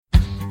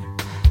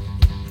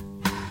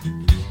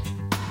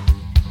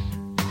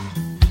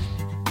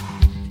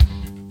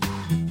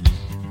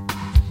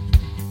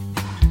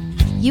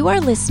You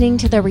are listening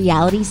to the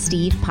Reality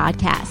Steve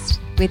podcast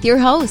with your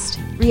host,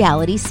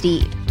 Reality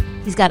Steve.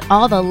 He's got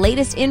all the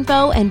latest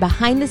info and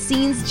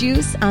behind-the-scenes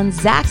juice on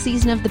Zach's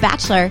season of The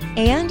Bachelor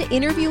and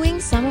interviewing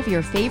some of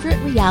your favorite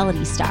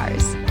reality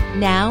stars.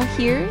 Now,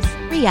 here's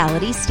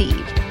Reality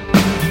Steve.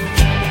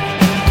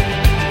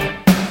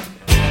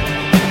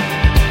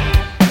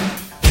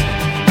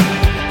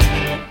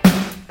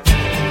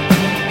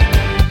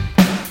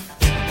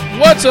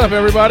 What's up,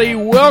 everybody?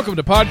 Welcome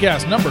to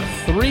podcast number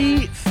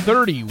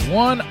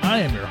 331. I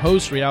am your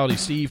host, Reality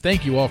Steve.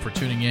 Thank you all for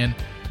tuning in.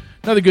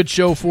 Another good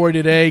show for you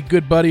today.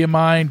 Good buddy of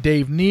mine,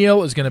 Dave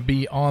Neal, is going to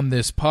be on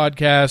this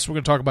podcast. We're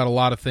going to talk about a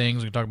lot of things.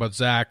 We're going to talk about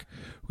Zach.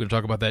 We're going to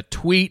talk about that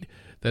tweet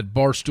that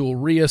Barstool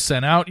Rhea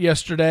sent out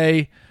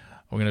yesterday.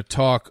 We're going to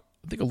talk,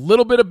 I think, a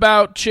little bit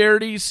about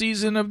charity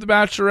season of The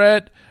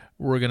Bachelorette.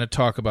 We're going to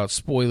talk about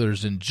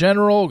spoilers in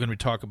general. We're going to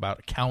talk about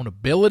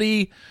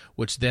accountability,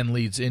 which then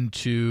leads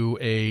into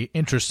a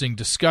interesting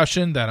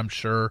discussion that I'm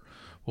sure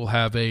we'll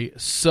have a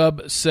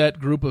subset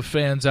group of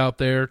fans out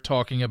there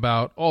talking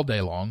about all day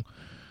long.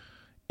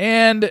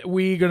 And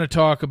we're going to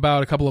talk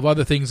about a couple of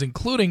other things,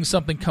 including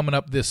something coming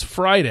up this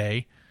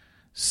Friday,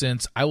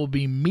 since I will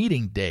be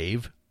meeting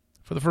Dave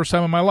for the first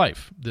time in my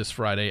life this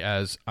Friday.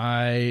 As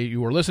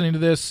you are listening to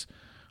this,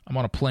 I'm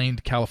on a plane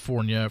to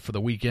California for the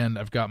weekend.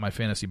 I've got my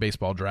fantasy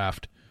baseball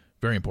draft,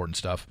 very important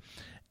stuff.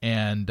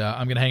 And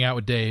I'm going to hang out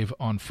with Dave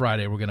on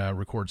Friday. We're going to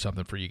record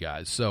something for you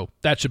guys. So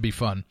that should be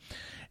fun.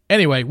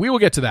 Anyway, we will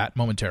get to that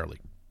momentarily.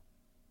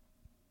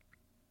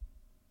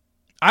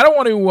 I don't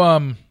want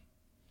to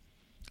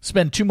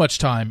spend too much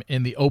time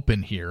in the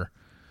open here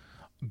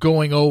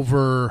going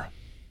over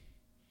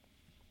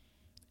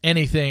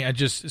anything.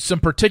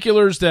 Some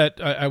particulars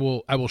that I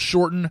will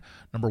shorten.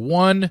 Number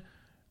one,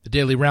 the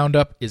Daily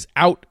Roundup is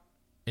out.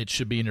 It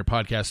should be in your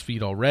podcast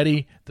feed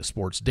already. The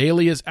Sports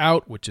Daily is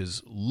out, which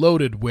is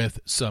loaded with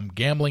some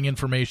gambling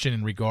information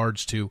in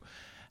regards to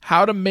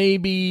how to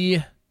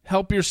maybe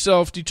help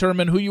yourself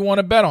determine who you want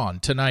to bet on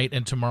tonight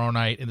and tomorrow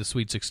night in the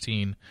Sweet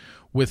 16,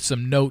 with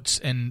some notes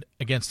and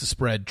against the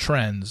spread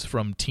trends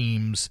from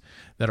teams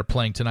that are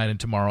playing tonight and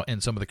tomorrow,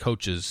 and some of the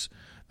coaches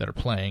that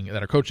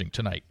are coaching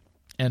tonight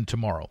and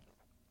tomorrow.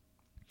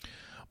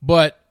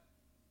 But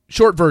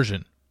short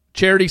version,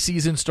 charity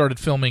season started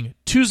filming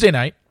Tuesday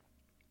night.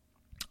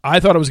 I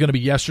thought it was going to be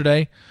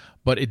yesterday,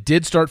 but it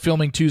did start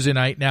filming Tuesday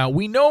night. Now,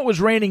 we know it was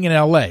raining in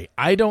L.A.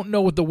 I don't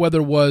know what the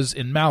weather was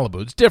in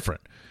Malibu. It's different.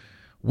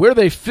 Where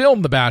they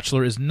filmed The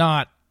Bachelor is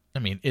not,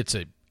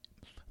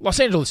 Los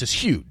Angeles is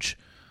huge.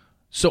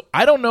 So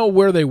I don't know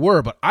where they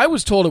were, but I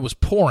was told it was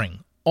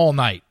pouring all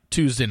night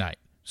Tuesday night.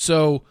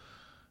 So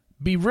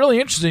be really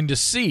interesting to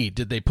see.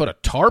 Did they put a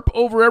tarp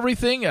over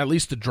everything, at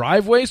least the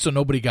driveway, so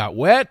nobody got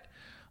wet?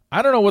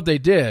 I don't know what they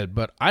did,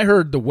 but I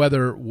heard the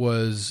weather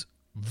was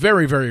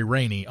very, very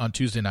rainy on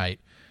Tuesday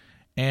night.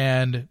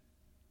 And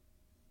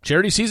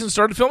charity season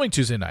started filming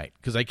Tuesday night,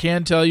 because I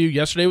can tell you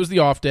yesterday was the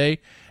off day,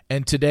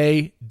 and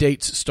today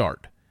dates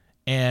start.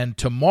 And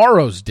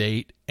tomorrow's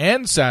date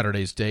and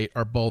Saturday's date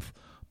are both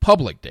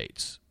public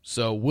dates.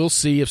 So we'll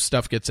see if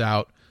stuff gets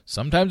out.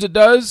 Sometimes it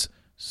does,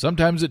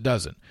 sometimes it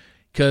doesn't.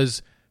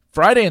 Because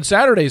Friday and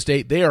Saturday's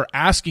date, they are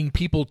asking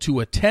people to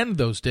attend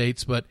those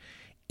dates, but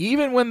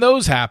even when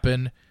those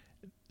happen,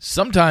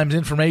 sometimes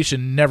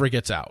information never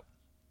gets out,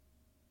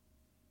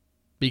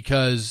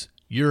 because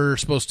you're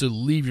supposed to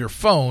leave your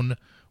phone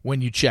when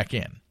you check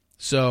in.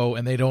 So,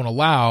 and they don't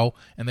allow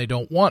and they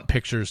don't want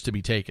pictures to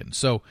be taken.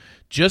 So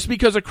just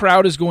because a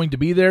crowd is going to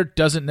be there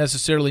doesn't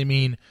necessarily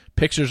mean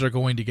pictures are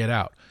going to get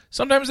out.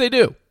 Sometimes they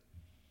do.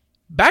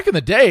 Back in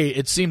the day,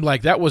 it seemed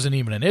like that wasn't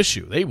even an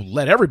issue. They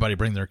let everybody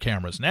bring their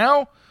cameras.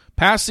 Now,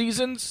 past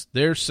seasons,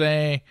 they're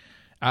saying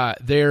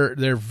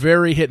they're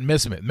very hit and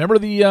miss. Remember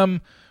the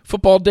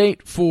football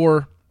date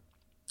for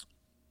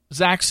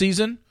Zach's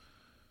season?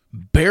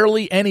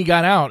 Barely any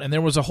got out, and there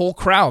was a whole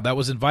crowd that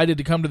was invited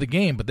to come to the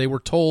game, but they were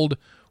told,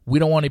 we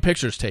don't want any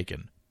pictures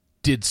taken.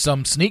 Did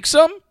some sneak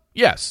some?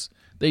 Yes,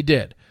 they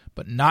did,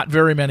 but not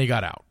very many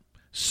got out.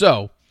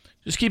 So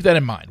just keep that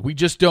in mind. We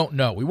just don't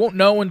know. We won't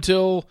know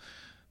until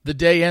the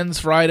day ends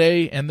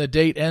Friday and the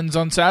date ends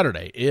on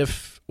Saturday,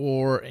 if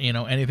or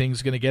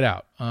anything's going to get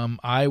out.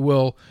 I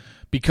will,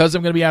 because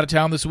I'm going to be out of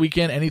town this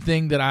weekend,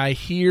 anything that I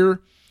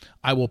hear,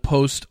 I will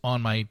post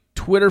on my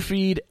Twitter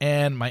feed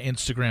and my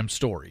Instagram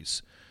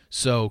stories.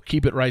 So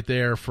keep it right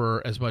there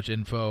for as much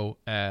info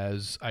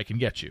as I can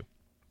get you.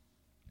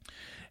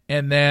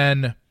 And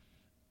then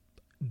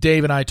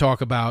Dave and I talk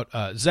about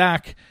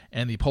Zach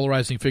and the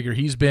polarizing figure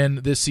he's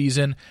been this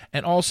season.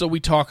 And also we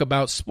talk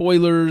about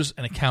spoilers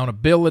and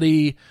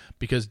accountability,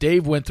 because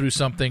Dave went through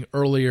something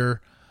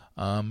earlier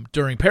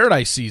during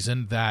Paradise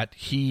season that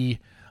he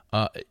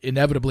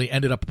inevitably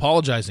ended up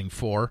apologizing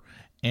for.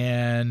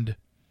 And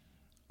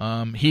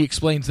he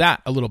explains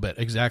that a little bit,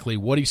 exactly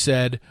what he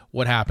said,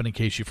 what happened, in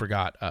case you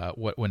forgot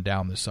what went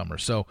down this summer.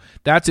 So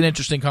that's an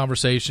interesting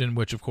conversation,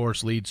 which, of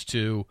course, leads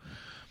to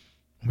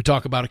We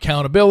talk about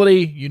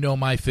accountability. You know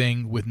my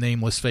thing with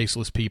nameless,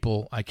 faceless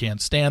people. I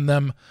can't stand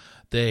them.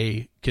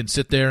 They can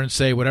sit there and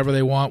say whatever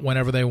they want,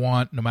 whenever they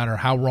want, no matter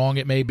how wrong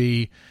it may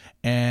be,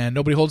 and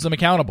nobody holds them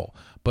accountable.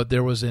 But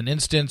there was an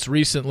instance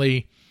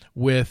recently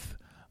with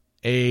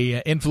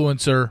a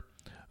influencer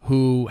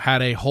who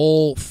had a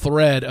whole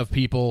thread of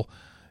people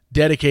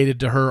dedicated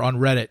to her on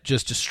Reddit,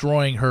 just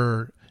destroying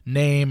her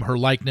name, her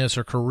likeness,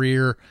 her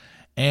career.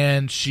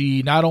 And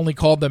she not only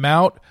called them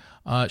out,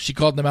 she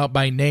called them out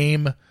by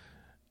name,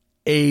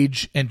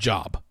 age, and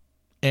job,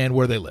 and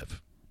where they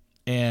live.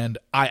 And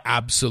I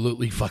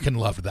absolutely fucking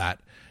loved that.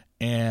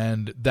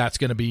 And that's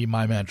going to be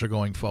my mantra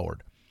going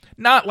forward.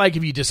 Not like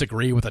if you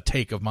disagree with a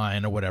take of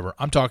mine or whatever.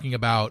 I'm talking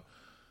about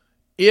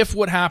if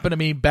what happened to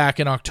me back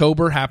in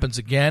October happens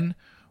again,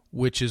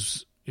 which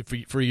is,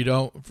 for you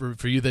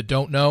that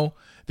don't know,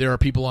 there are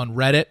people on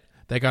Reddit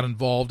that got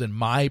involved in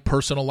my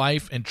personal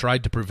life and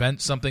tried to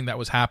prevent something that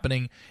was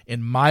happening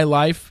in my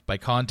life by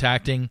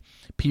contacting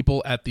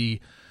people at the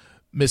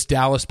Miss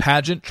Dallas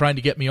pageant trying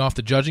to get me off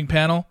the judging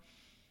panel.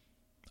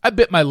 I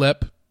bit my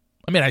lip.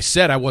 I mean, I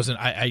said I wasn't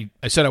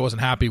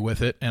happy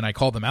with it, and I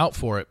called them out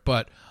for it.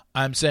 But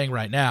I'm saying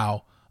right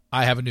now,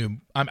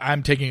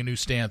 I'm taking a new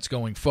stance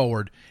going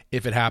forward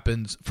if it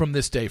happens from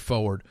this day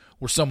forward,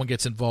 where someone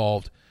gets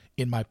involved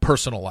in my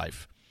personal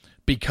life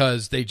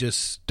because they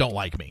just don't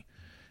like me.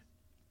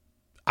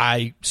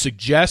 I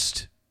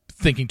suggest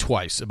thinking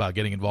twice about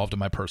getting involved in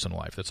my personal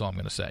life. That's all I'm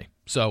going to say.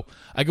 So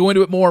I go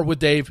into it more with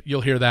Dave.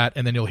 You'll hear that,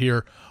 and then you'll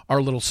hear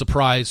our little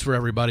surprise for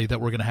everybody that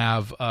we're going to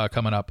have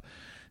coming up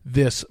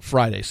this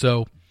Friday.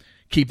 So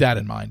keep that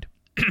in mind.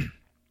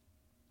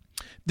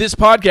 This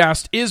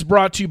podcast is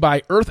brought to you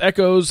by Earth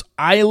Echo's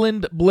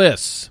Island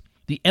Bliss,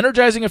 the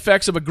energizing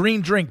effects of a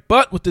green drink,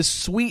 but with this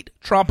sweet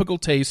tropical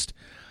taste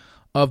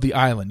of the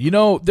island. You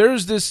know,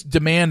 there's this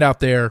demand out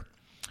there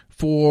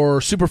for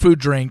superfood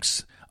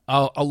drinks.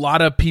 A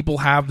lot of people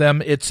have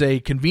them. It's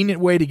a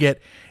convenient way to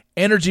get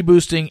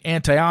energy-boosting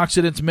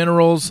antioxidants,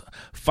 minerals,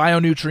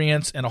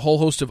 phytonutrients, and a whole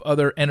host of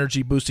other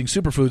energy-boosting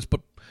superfoods. But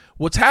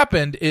what's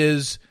happened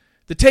is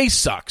the taste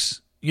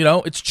sucks. You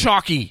know, it's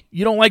chalky.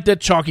 You don't like that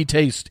chalky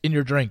taste in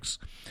your drinks.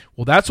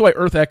 Well, that's why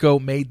Earth Echo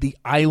made the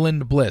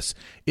Island Bliss.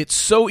 It's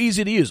so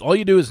easy to use. All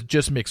you do is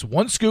just mix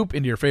 1 scoop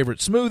into your favorite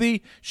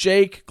smoothie,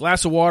 shake,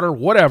 glass of water,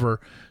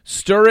 whatever.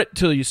 Stir it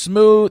till it's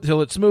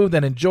smooth,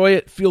 then enjoy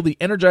it. Feel the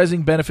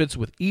energizing benefits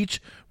with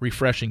each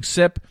refreshing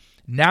sip.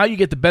 Now you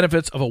get the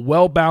benefits of a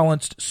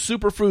well-balanced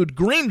superfood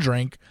green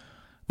drink,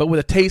 but with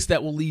a taste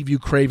that will leave you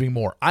craving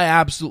more. I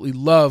absolutely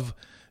love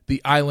the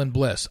Island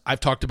Bliss. I've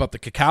talked about the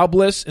Cacao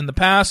Bliss in the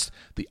past.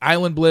 The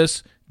Island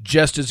Bliss,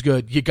 just as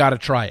good. You got to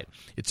try it.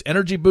 It's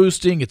energy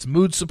boosting, it's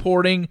mood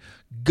supporting,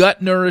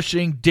 gut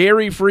nourishing,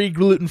 dairy-free,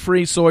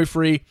 gluten-free,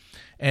 soy-free,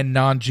 and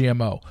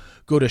non-GMO.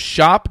 Go to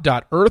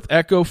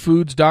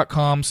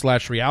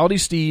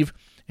shop.earthechofoods.com/realitysteve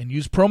and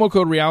use promo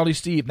code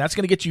realitysteve. And that's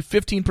going to get you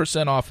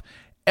 15% off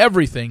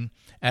everything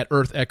at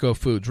Earth Echo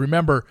Foods.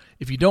 Remember,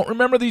 if you don't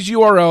remember these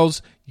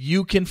URLs,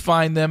 you can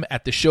find them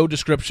at the show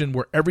description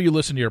wherever you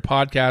listen to your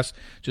podcast.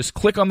 Just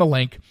click on the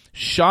link,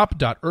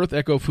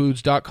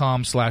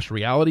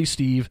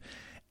 shop.earthechofoods.com/realitysteve,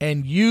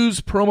 and use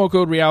promo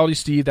code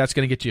realitysteve. That's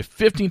going to get you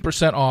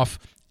 15% off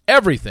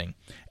everything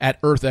at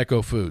Earth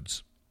Echo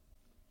Foods.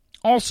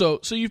 Also,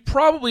 so you've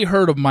probably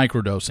heard of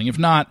microdosing. If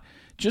not,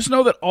 just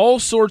know that all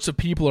sorts of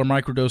people are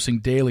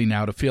microdosing daily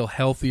now to feel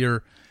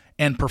healthier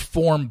and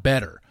perform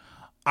better.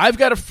 I've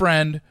got a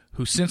friend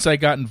who, since I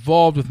got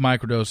involved with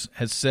microdose,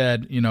 has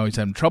said, you know, he's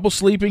having trouble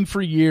sleeping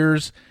for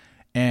years,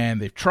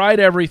 and they've tried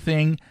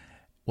everything.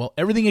 Well,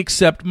 everything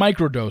except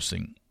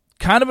microdosing.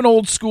 Kind of an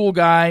old school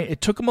guy.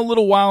 It took him a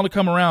little while to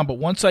come around, but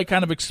once I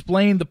kind of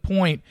explained the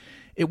point,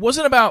 it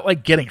wasn't about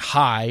like getting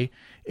high.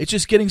 It's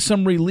just getting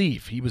some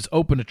relief. He was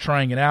open to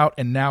trying it out,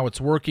 and now it's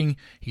working.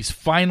 He's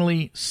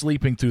finally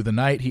sleeping through the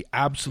night. He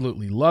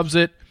absolutely loves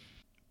it.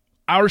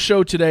 Our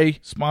show today,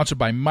 sponsored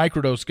by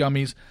Microdose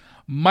Gummies.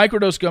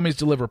 Microdose Gummies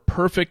deliver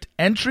perfect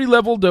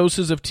entry-level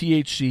doses of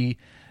THC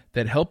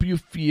that help you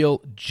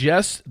feel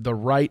just the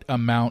right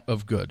amount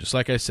of good. Just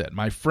like I said,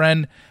 my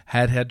friend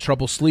had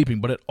trouble sleeping,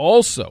 but it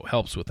also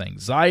helps with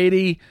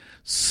anxiety,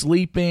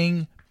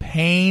 sleeping,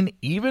 pain,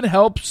 even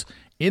helps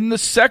in the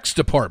sex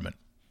department.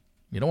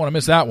 You don't want to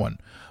miss that one.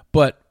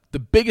 But the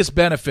biggest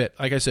benefit,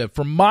 like I said,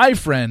 for my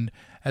friend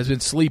has been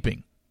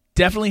sleeping.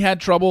 Definitely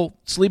had trouble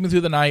sleeping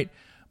through the night.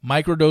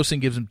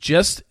 Microdosing gives him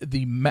just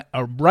the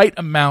right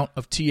amount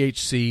of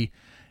THC,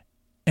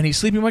 and he's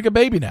sleeping like a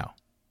baby now.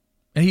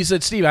 And he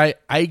said, Steve, I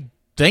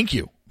thank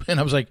you. And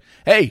I was like,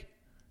 hey,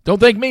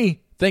 don't thank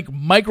me. Thank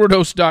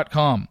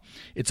microdose.com.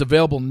 It's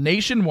available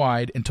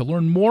nationwide, and to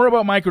learn more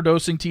about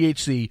microdosing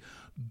THC,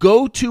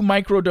 go to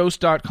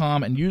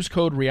microdose.com and use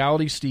code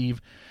realitysteve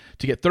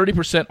to get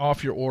 30%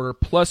 off your order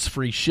plus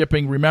free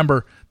shipping.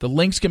 Remember, the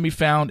links can be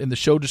found in the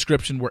show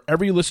description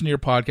wherever you listen to your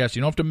podcast.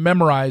 You don't have to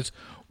memorize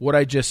what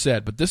I just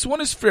said, but this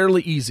one is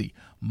fairly easy.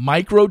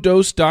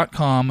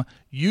 Microdose.com.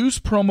 Use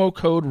promo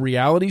code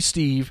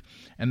realitysteve,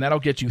 and that'll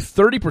get you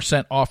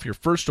 30% off your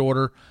first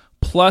order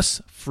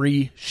plus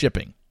free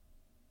shipping.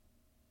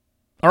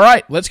 All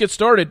right, let's get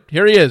started.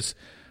 Here he is.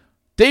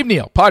 Dave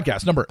Neal,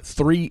 podcast number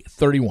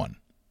 331.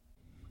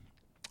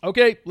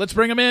 Okay, let's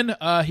bring him in.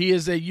 He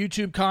is a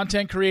YouTube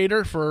content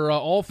creator for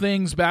all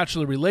things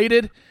Bachelor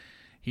related.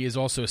 He is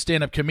also a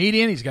stand-up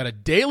comedian. He's got a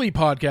daily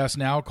podcast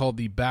now called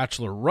the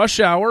Bachelor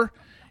Rush Hour.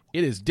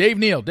 It is Dave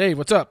Neal. Dave,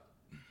 what's up?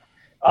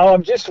 Oh,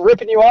 I'm just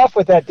ripping you off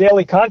with that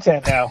daily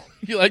content now.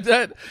 You like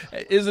that?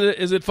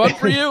 Is it fun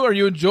for you? Are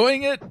you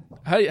enjoying it?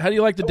 How do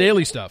you like the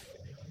daily stuff?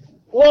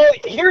 Well,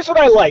 here's what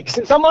I like.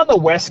 Since I'm on the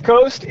West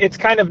Coast, it's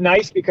kind of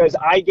nice because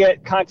I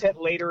get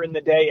content later in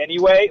the day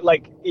anyway.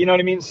 Like, you know what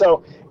I mean?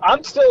 So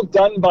I'm still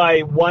done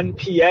by 1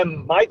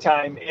 p.m. my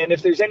time. And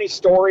if there's any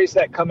stories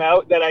that come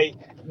out that I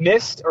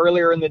missed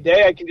earlier in the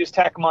day, I can just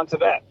tack them onto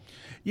that.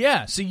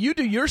 Yeah. So you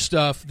do your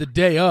stuff the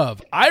day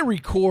of. I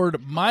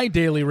record my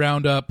daily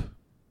roundup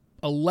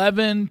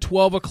 11,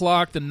 12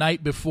 o'clock the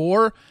night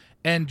before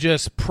and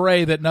just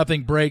pray that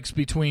nothing breaks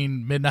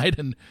between midnight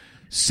and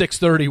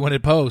 6:30 when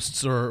it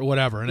posts or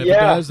whatever. And if it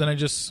does, then I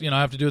just,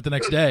 have to do it the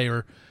next day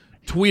or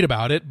tweet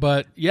about it.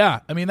 But yeah,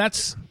 I mean, I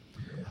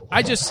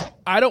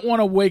don't want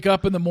to wake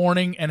up in the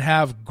morning and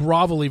have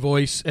grovelly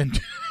voice and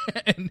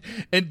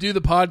and do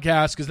the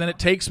podcast, because then it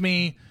takes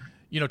me,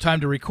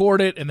 time to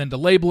record it and then to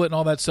label it and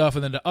all that stuff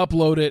and then to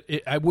upload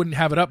it. I wouldn't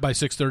have it up by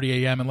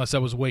 6:30 a.m. unless I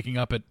was waking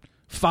up at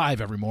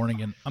 5 every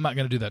morning, and I'm not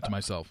going to do that to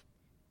myself.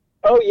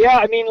 Oh, yeah.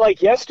 I mean,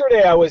 like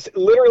yesterday, I was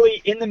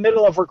literally in the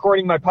middle of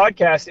recording my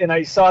podcast, and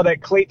I saw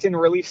that Clayton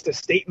released a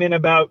statement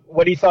about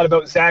what he thought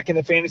about Zach in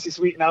the fantasy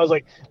suite, and I was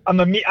like,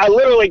 I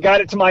literally got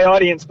it to my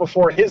audience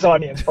before his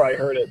audience probably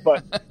heard it.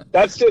 But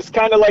that's just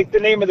kind of like the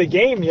name of the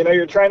game.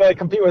 You're trying to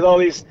compete with all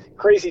these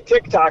crazy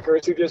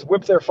TikTokers who just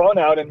whip their phone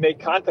out and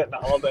make content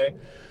all day.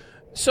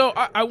 So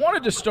I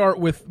wanted to start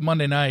with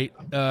Monday night,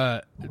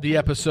 the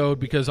episode,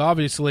 because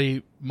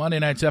obviously Monday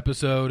night's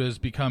episode has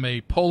become a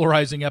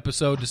polarizing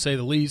episode, to say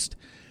the least.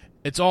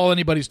 It's all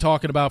anybody's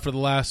talking about for the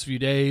last few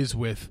days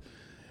with,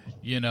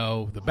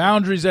 the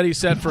boundaries that he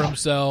set for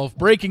himself,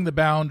 breaking the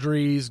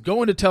boundaries,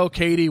 going to tell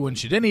Katie when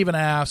she didn't even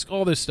ask,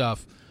 all this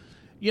stuff.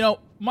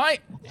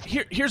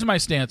 Here's my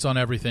stance on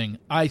everything.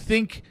 I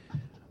think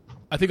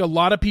a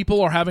lot of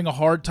people are having a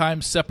hard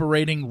time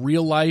separating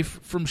real life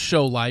from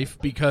show life,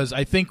 because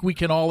I think we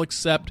can all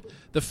accept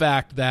the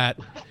fact that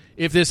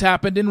if this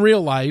happened in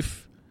real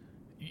life,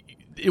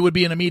 it would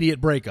be an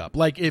immediate breakup.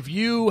 Like if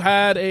you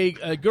had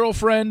a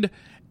girlfriend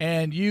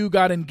and you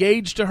got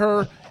engaged to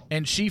her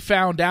and she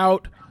found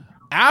out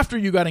after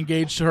you got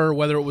engaged to her,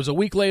 whether it was a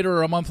week later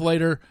or a month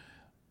later,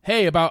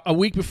 hey, about a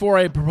week before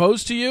I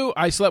proposed to you,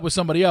 I slept with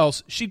somebody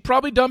else, she'd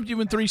probably dump you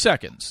in 3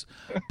 seconds.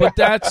 But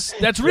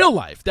that's real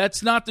life.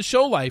 That's not the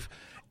show life.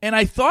 And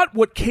I thought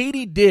what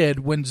Katie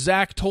did when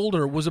Zach told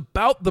her was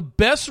about the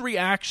best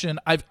reaction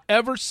I've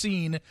ever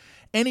seen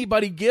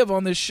anybody give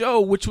on this show,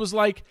 which was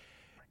like,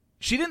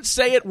 she didn't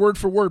say it word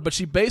for word, but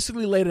she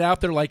basically laid it out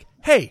there like,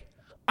 hey,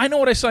 I know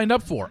what I signed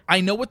up for.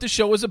 I know what the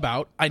show is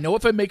about. I know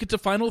if I make it to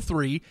Final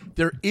 3,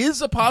 there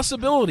is a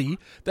possibility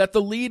that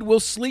the lead will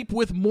sleep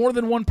with more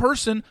than one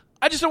person.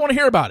 I just don't want to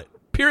hear about it.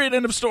 Period.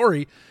 End of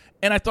story.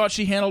 And I thought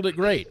she handled it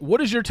great. What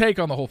is your take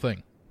on the whole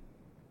thing?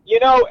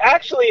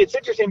 Actually, it's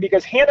interesting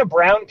because Hannah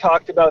Brown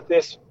talked about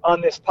this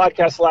on this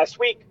podcast last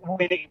week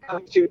when it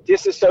comes to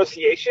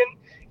disassociation.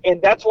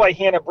 And that's why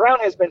Hannah Brown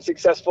has been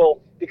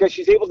successful, because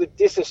she's able to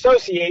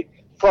disassociate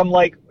from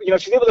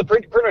she's able to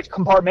pretty much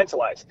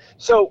compartmentalize.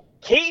 So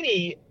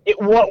Katie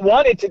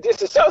wanted to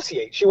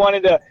disassociate. She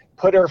wanted to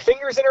put her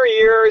fingers in her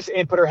ears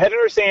and put her head in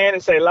her sand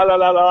and say la la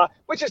la la,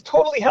 which is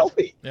totally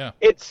healthy. Yeah.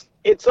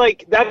 It's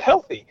like that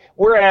healthy.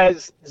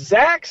 Whereas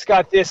Zach's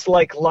got this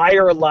like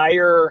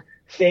liar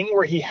thing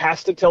where he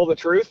has to tell the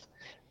truth.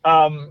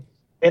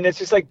 And it's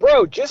just like,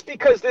 bro, just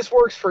because this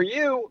works for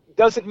you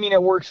doesn't mean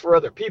it works for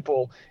other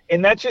people.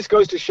 And that just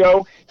goes to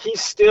show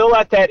he's still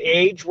at that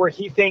age where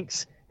he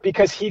thinks,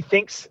 because he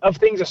thinks of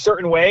things a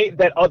certain way,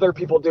 that other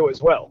people do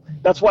as well.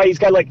 That's why he's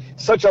got like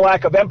such a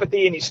lack of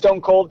empathy, and he's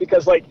stone cold,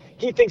 because like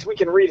he thinks we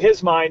can read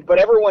his mind, but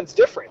everyone's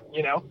different,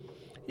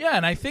 Yeah,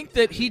 and I think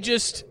that he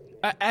just,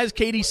 as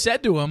Katie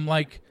said to him,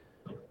 like,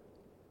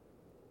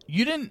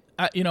 you didn't,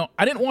 I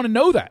didn't want to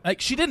know that.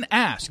 Like, she didn't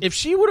ask. If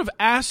she would have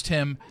asked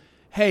him,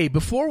 hey,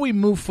 before we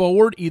move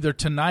forward, either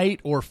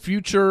tonight or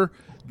future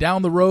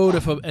down the road,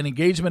 if an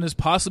engagement is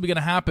possibly going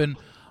to happen,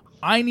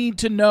 I need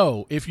to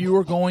know if you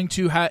were going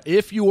to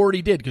if you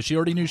already did, because she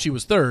already knew she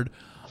was third,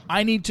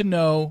 I need to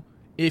know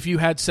if you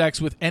had sex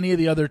with any of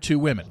the other 2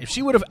 women. If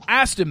she would have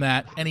asked him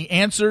that and he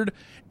answered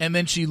and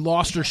then she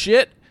lost her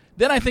shit,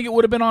 then I think it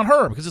would have been on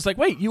her, because it's like,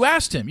 wait, you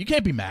asked him. You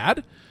can't be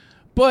mad.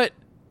 But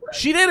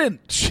she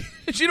didn't. She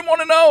didn't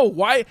want to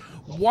know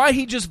why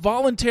he just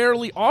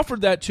voluntarily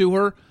offered that to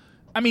her.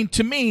 I mean,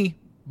 to me,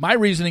 my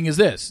reasoning is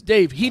this.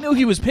 Dave, he knew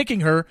he was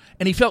picking her,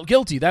 and he felt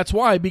guilty. That's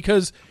why,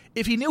 because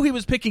if he knew he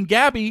was picking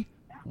Gabby,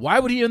 why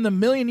would he in the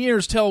million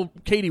years tell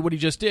Katie what he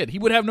just did? He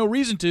would have no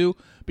reason to,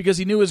 because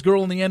he knew his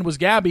girl in the end was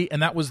Gabby,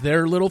 and that was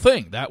their little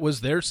thing. That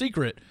was their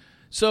secret.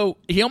 So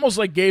he almost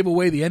like gave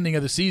away the ending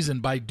of the season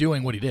by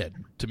doing what he did,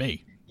 to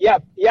me. Yeah.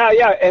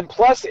 And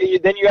plus,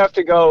 then you have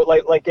to go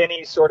like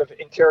any sort of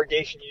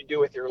interrogation you do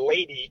with your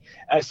lady.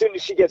 As soon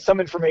as she gets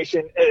some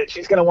information,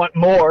 she's going to want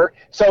more.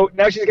 So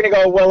now she's going to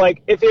go, well,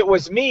 like, if it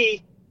was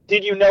me,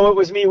 did you know it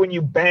was me when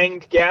you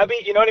banged Gabby?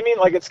 You know what I mean?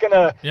 Like, it's going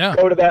to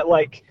go to that,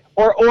 like,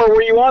 or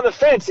were you on the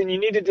fence and you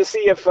needed to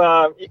see if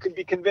you could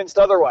be convinced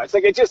otherwise?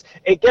 Like,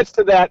 it gets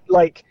to that,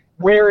 like,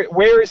 at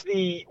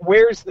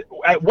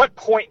what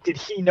point did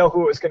he know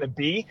who it was going to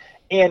be?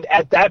 And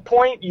at that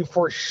point, you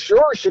for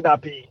sure should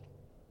not be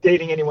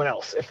dating anyone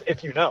else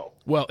if you know.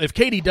 Well, if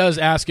Katie does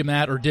ask him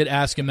that or did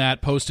ask him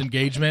that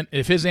post-engagement,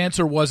 if his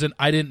answer wasn't,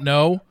 I didn't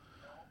know,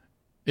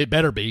 it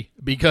better be,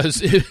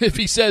 because if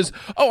he says,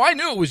 oh, I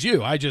knew it was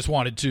you, I just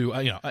wanted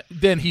to,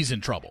 then he's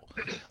in trouble.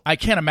 I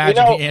can't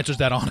imagine he answers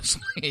that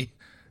honestly.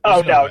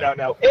 Oh, no.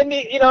 And, and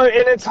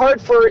it's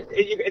hard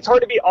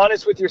to be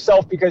honest with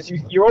yourself, because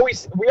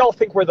we all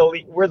think we're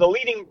the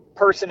leading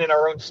person in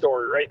our own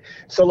story, right?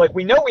 So, like,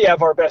 we know we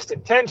have our best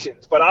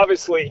intentions, but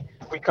obviously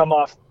we come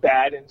off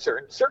bad in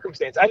certain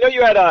circumstances. I know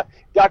you had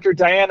Dr.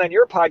 Diane on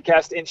your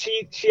podcast, and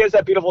she has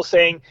that beautiful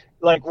saying,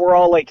 like, we're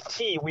all like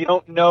tea. We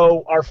don't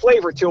know our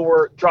flavor till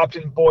we're dropped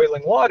in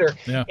boiling water.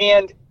 Yeah.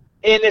 And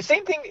the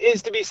same thing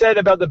is to be said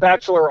about the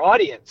Bachelor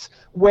audience,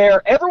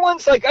 where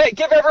everyone's like, hey,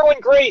 give everyone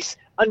grace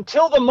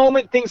until the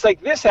moment things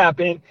like this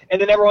happen,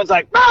 and then everyone's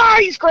like,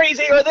 he's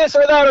crazy, or this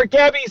or that, or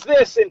Gabby's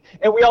this, and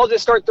we all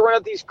just start throwing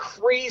out these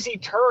crazy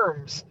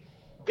terms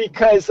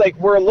because, like,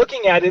 we're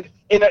looking at it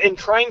and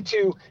trying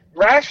to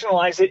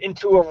rationalize it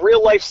into a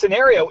real life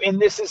scenario, and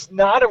this is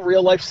not a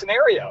real life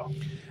scenario.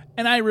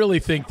 And I really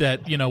think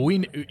that,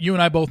 you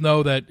and I both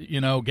know that,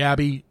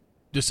 Gabby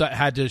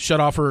had to shut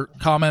off her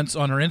comments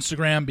on her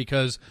Instagram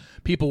because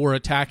people were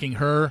attacking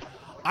her.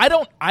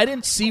 I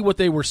didn't see what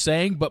they were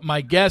saying, but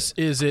my guess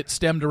is it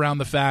stemmed around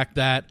the fact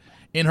that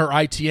in her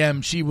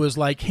ITM, she was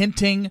like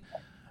hinting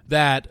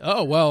that,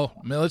 oh, well,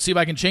 let's see if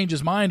I can change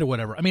his mind or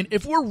whatever. I mean,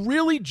 if we're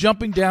really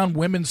jumping down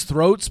women's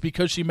throats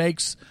because she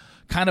makes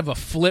kind of a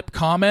flip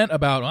comment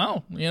about,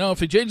 well, if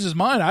he changes his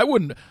mind, I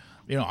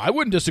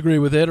wouldn't disagree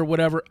with it or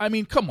whatever. I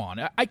mean, come on.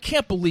 I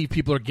can't believe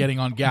people are getting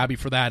on Gabby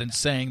for that and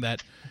saying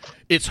that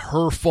it's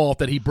her fault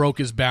that he broke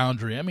his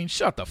boundary. I mean,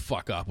 shut the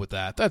fuck up with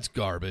that. That's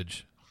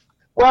garbage.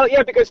 Well,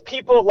 yeah, because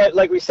people,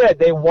 like we said,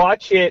 they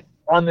watch it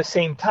on the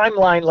same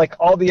timeline, like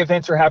all the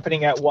events are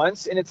happening at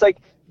once. And it's like,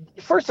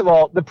 first of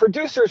all, the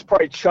producer's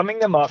probably chumming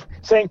them up,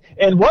 saying,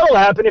 and what'll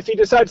happen if he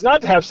decides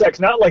not to have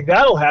sex? Not like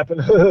that'll happen.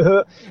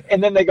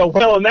 And then they go,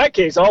 well, in that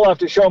case, I'll have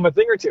to show him a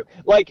thing or two.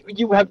 Like,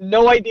 you have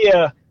no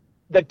idea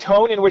the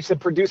tone in which the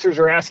producers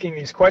are asking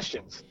these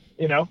questions,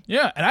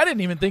 Yeah,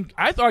 and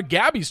I thought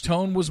Gabby's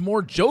tone was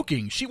more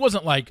joking. She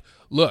wasn't like,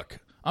 look,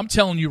 I'm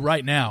telling you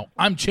right now,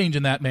 I'm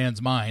changing that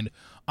man's mind.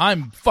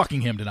 I'm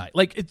fucking him tonight.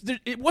 Like,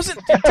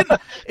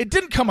 it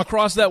didn't come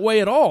across that way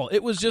at all.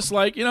 It was just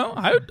like,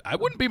 I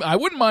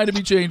wouldn't mind if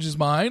he changed his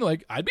mind.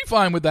 Like, I'd be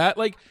fine with that.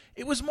 Like,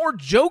 it was more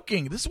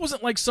joking. This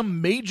wasn't like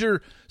some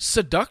major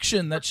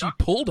seduction that she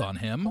pulled on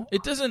him.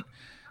 It doesn't.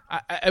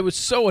 I was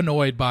so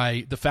annoyed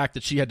by the fact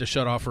that she had to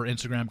shut off her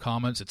Instagram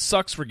comments. It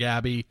sucks for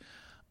Gabby.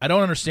 I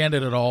don't understand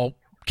it at all.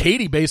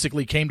 Katie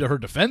basically came to her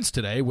defense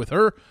today with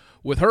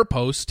her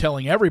posts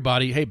telling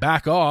everybody, hey,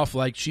 back off.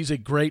 Like, she's a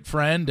great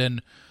friend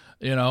and,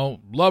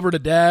 love her to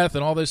death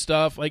and all this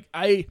stuff. Like,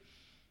 I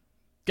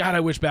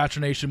wish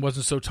Bachelor Nation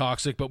wasn't so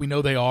toxic, but we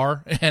know they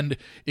are. And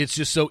it's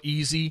just so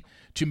easy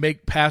to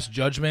make past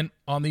judgment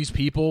on these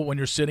people when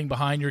you're sitting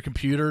behind your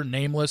computer,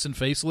 nameless and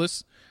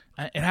faceless.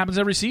 It happens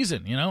every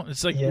season,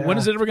 It's like, when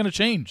is it ever going to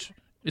change?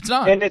 It's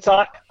not. And it's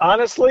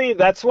honestly,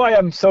 that's why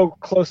I'm so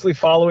closely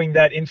following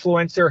that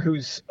influencer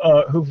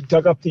who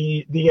dug up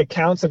the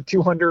accounts of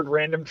 200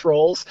 random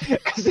trolls,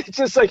 because it's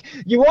just like,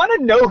 you want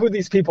to know who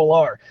these people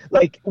are.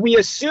 Like, we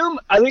assume,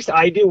 at least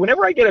I do,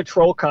 whenever I get a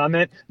troll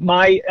comment,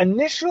 my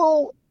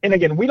initial. And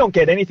again, we don't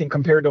get anything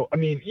compared to, I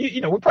mean, we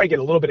probably get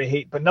a little bit of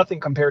hate, but nothing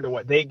compared to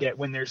what they get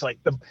when there's like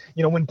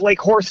when Blake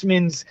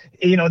Horseman's,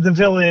 the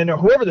villain or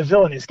whoever the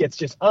villain is gets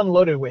just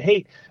unloaded with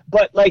hate.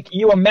 But like,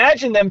 you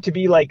imagine them to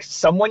be like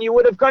someone you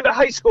would have gone to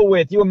high school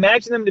with. You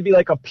imagine them to be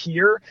like a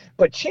peer,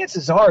 but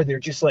chances are they're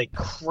just like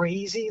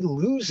crazy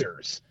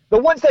losers. The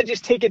ones that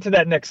just take it to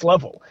that next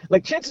level.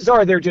 Like, chances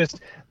are they're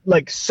just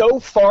like so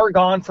far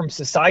gone from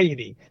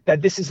society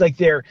that this is like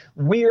their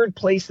weird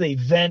place they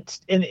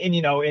vent in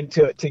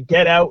to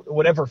get out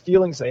whatever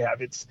feelings they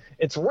have. It's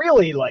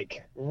really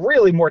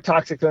more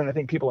toxic than I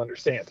think people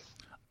understand.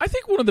 I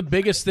think one of the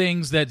biggest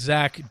things that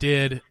Zach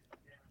did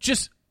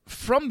just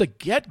from the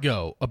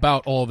get-go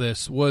about all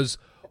this was,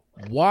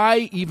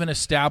 why even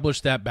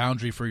establish that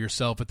boundary for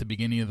yourself at the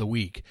beginning of the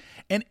week?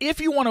 And if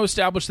you want to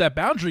establish that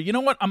boundary, you know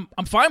what?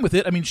 I'm fine with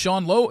it. I mean,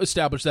 Sean Lowe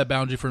established that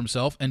boundary for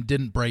himself and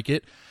didn't break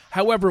it.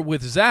 However,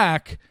 with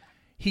Zach,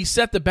 he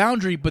set the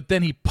boundary, but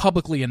then he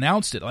publicly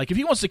announced it. Like, if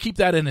he wants to keep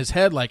that in his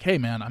head, like, hey,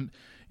 man, I'm,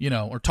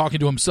 or talking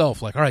to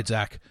himself, like, all right,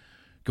 Zach,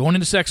 going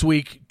into sex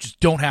week, just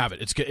don't have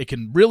it. It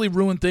can really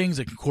ruin things.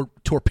 It can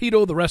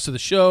torpedo the rest of the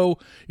show.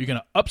 You're going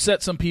to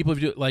upset some people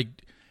if you like.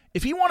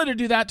 If he wanted to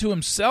do that to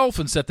himself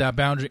and set that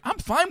boundary, I'm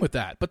fine with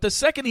that. But the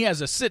second he has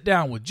a sit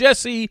down with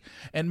Jesse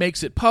and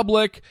makes it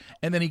public,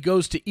 and then he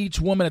goes to each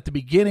woman at the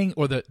beginning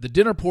or the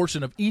dinner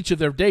portion of each of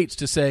their dates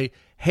to say,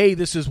 hey,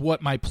 this is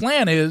what my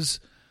plan is,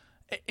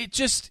 it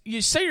just,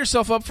 you set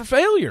yourself up for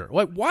failure.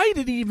 Like, why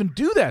did he even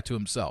do that to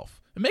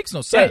himself? It makes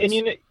no sense.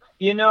 Yeah, and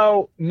you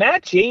know,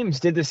 Matt James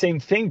did the same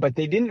thing, but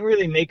they didn't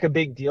really make a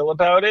big deal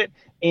about it.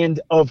 And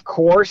of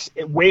course,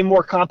 way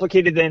more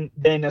complicated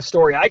than a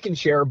story I can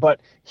share, but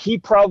he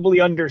probably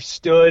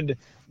understood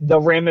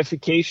the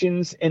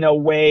ramifications in a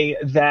way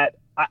that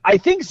I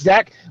think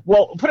Zach,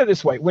 well, put it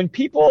this way, when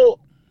people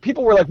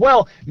were like,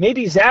 well,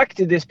 maybe Zach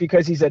did this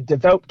because he's a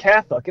devout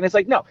Catholic. And it's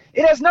like, no,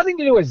 it has nothing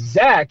to do with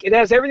Zach. It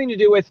has everything to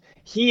do with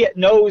he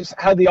knows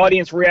how the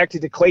audience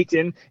reacted to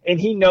Clayton, and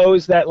he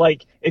knows that,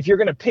 like, if you're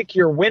going to pick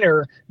your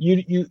winner,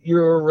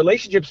 your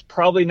relationship's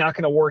probably not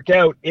going to work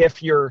out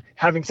if you're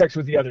having sex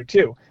with the other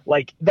two.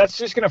 Like, that's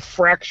just going to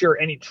fracture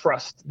any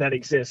trust that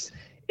exists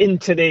in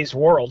today's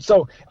world.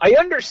 So I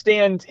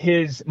understand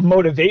his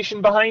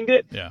motivation behind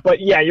it,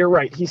 but yeah, you're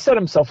right. He set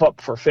himself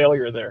up for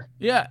failure there.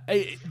 Yeah,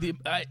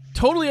 I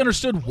totally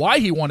understood why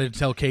he wanted to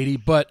tell Katie,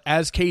 but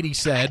as Katie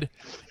said,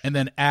 and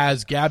then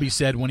as Gabby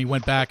said when he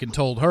went back and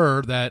told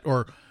her that,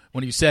 or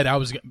when he said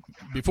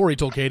before he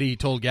told Katie, he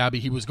told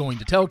Gabby he was going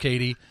to tell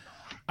Katie.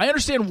 I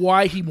understand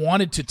why he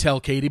wanted to tell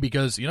Katie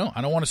because,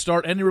 I don't want to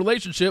start any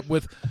relationship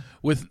with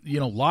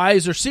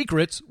lies or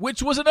secrets,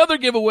 which was another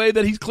giveaway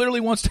that he clearly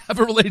wants to have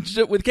a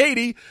relationship with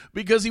Katie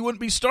because he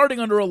wouldn't be starting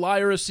under a lie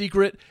or a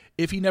secret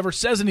if he never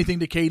says anything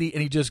to Katie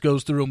and he just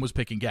goes through and was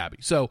picking Gabby.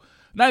 So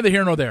neither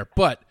here nor there.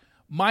 But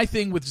my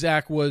thing with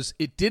Zach was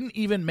it didn't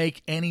even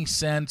make any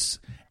sense,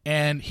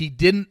 and he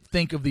didn't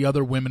think of the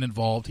other women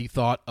involved. He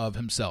thought of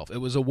himself. It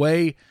was a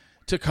way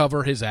to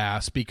cover his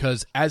ass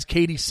because, as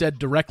Katie said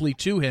directly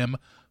to him,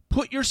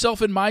 put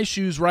yourself in my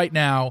shoes right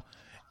now,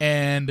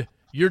 and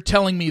you're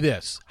telling me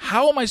this.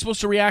 How am I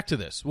supposed to react to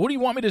this? What do you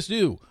want me to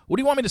do? What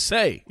do you want me to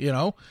say?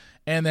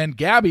 And then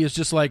Gabby is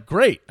just like,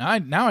 great.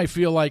 Now I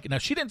feel like, now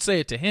she didn't say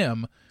it to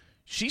him.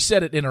 She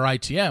said it in her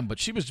ITM, but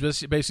she was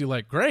just basically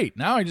like, great.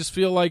 Now I just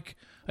feel like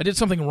I did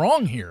something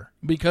wrong here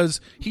because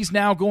he's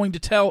now going to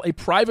tell a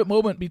private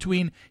moment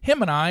between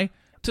him and I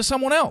to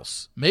someone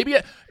else. Maybe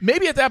at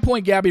that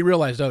point Gabby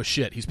realized, oh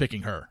shit, he's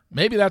picking her.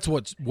 Maybe that's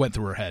what went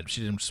through her head.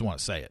 She didn't just want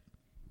to say it.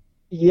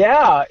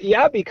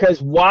 Yeah,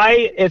 because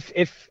why,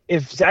 if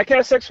Zach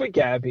has sex with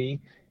Gabby,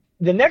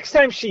 the next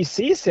time she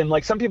sees him,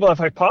 like some people have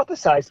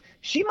hypothesized,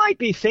 she might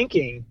be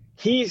thinking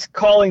he's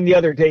calling the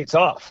other dates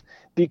off.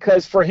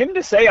 Because for him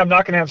to say, I'm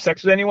not going to have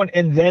sex with anyone,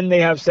 and then they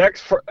have sex,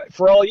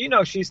 for all you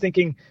know, she's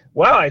thinking,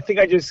 wow, I think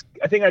I just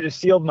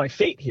sealed my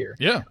fate here.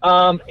 Yeah.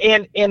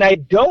 And I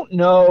don't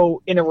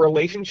know in a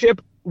relationship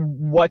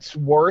what's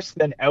worse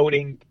than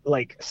outing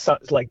like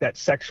that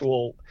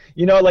sexual,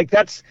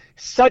 that's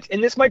such,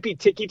 and this might be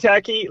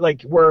ticky-tacky,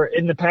 like where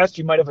in the past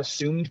you might have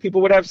assumed people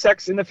would have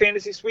sex in the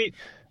fantasy suite,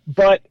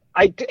 but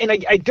I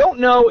don't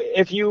know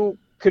if you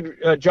could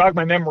jog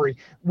my memory.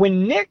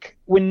 When Nick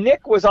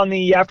was on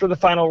the After the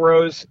Final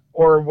Rose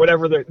or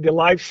whatever, the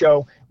live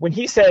show, when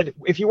he said,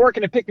 if you weren't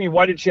going to pick me,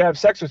 why did you have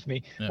sex with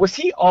me? Yeah. Was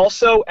he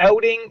also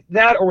outing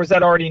that, or was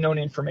that already known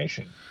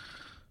information?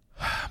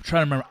 I'm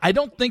trying to remember. I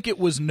don't think it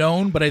was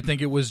known, but I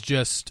think it was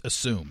just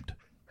assumed.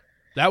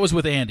 That was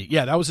with Andy.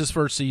 Yeah, that was his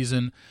first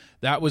season.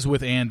 That was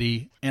with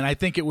Andy, and I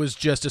think it was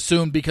just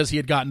assumed because he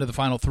had gotten to the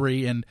final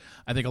three, and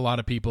I think a lot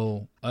of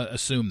people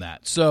assume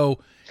that. So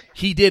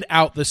he did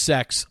out the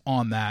sex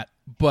on that,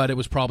 but it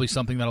was probably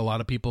something that a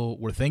lot of people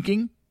were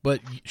thinking. But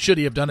should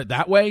he have done it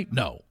that way?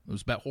 No. It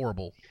was a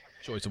horrible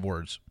choice of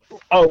words.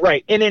 Oh,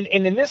 right. And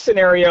in this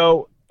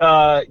scenario,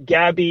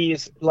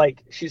 Gabby's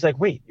like, she's like,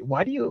 wait,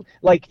 why do you,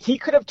 like, he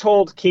could have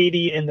told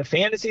Katie in the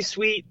fantasy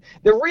suite.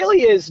 There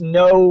really is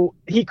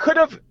he could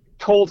have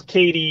told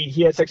Katie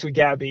he had sex with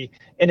Gabby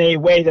in a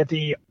way that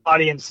the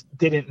audience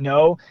didn't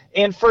know.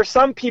 And for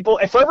some people,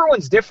 and for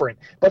everyone's different,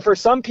 but for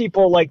some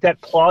people, like, that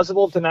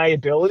plausible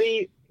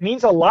deniability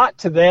means a lot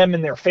to them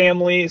and their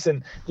families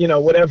and,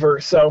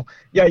 whatever. So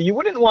yeah, you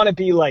wouldn't want to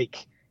be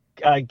like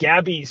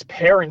Gabby's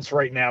parents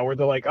right now where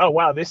they're like, oh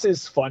wow, this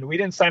is fun. We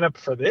didn't sign up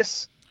for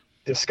this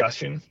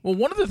discussion. Well,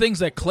 one of the things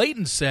that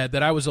Clayton said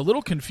that I was a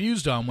little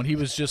confused on when he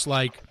was just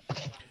like,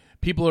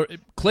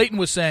 Clayton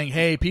was saying,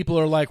 hey, people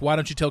are like, why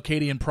don't you tell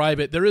Katie in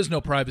private? There is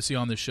no privacy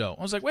on this show.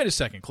 I was like, wait a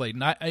second,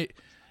 Clayton. I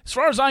as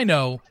far as I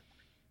know,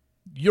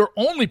 your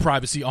only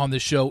privacy on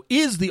this show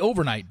is the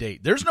overnight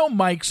date. There's no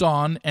mics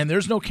on and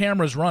there's no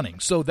cameras running.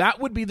 So that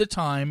would be the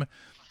time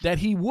that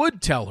he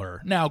would tell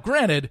her. Now,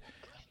 granted,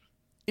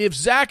 if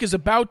Zach is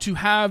about to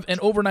have an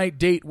overnight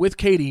date with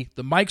Katie,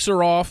 the mics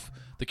are off,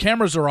 the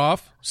cameras are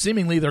off,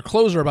 seemingly their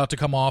clothes are about to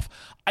come off,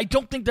 I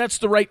don't think that's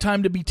the right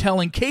time to be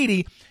telling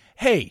Katie,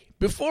 hey,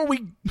 before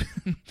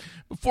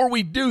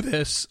we do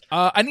this,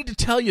 I need to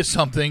tell you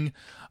something.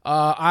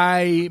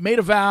 I made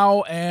a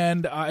vow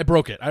and I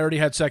broke it. I already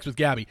had sex with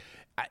Gabby.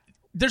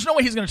 There's no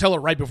way he's going to tell her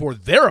right before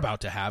they're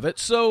about to have it.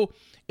 So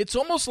it's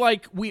almost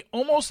like we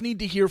almost need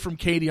to hear from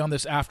Katie on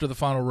this After the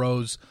Final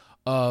Rose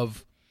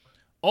of,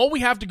 all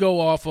we have to go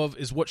off of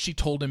is what she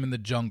told him in the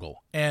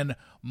jungle. And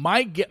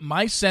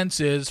my sense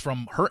is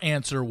from her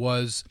answer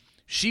was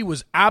she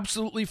was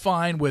absolutely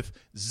fine with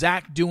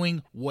Zach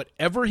doing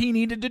whatever he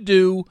needed to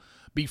do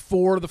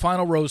before the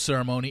final rose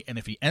ceremony. And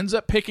if he ends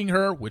up picking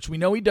her, which we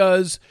know he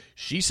does,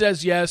 she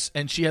says yes,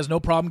 and she has no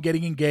problem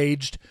getting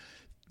engaged,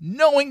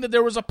 knowing that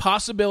there was a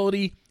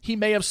possibility he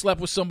may have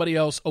slept with somebody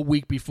else a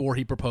week before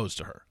he proposed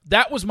to her.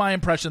 That was my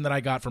impression that I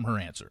got from her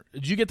answer.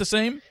 Did you get the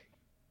same?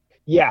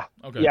 Yeah.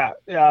 Okay.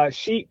 Yeah.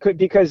 She could,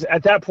 because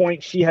at that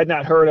point she had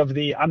not heard of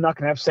the I'm not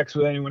going to have sex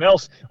with anyone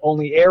else.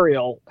 Only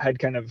Ariel had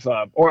kind of,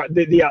 or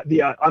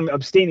the I'm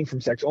abstaining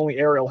from sex. Only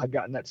Ariel had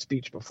gotten that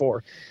speech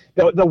before.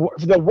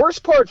 The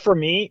worst part for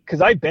me,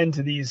 because I've been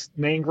to these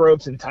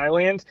mangroves in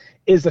Thailand,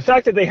 is the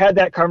fact that they had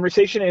that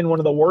conversation in one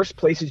of the worst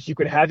places you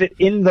could have it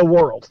in the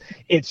world.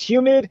 It's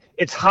humid.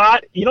 It's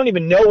hot. You don't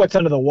even know what's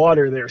under the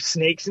water. There's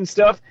snakes and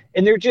stuff.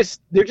 And they're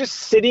just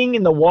sitting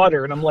in the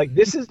water. And I'm like,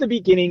 this is the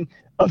beginning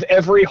of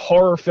every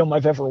horror film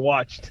I've ever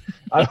watched.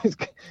 I was,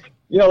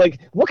 like,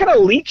 what kind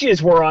of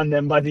leeches were on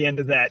them by the end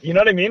of that? You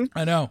know what I mean?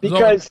 I know.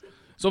 Because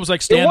it's almost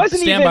like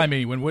Stand By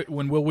Me when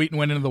Will Wheaton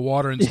went into the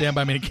water and Stand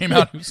By Me and it came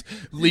out, it was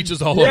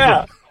leeches all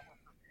over.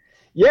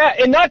 Yeah,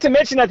 and not to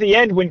mention at the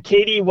end when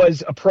Katie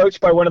was approached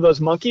by one of those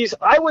monkeys,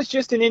 I was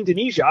just in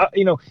Indonesia.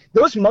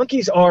 Those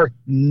monkeys are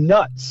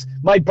nuts.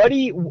 My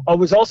buddy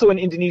was also in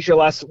Indonesia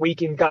last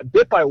week and got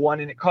bit by one,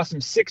 and it cost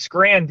him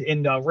 $6,000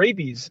 in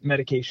rabies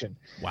medication.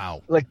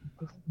 Wow. Like,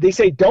 they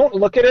say don't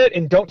look at it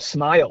and don't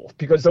smile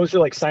because those are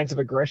like signs of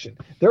aggression.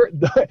 They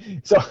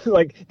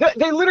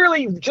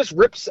literally just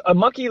rips a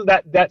monkey.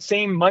 That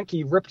same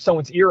monkey ripped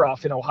someone's ear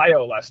off in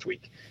Ohio last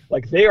week.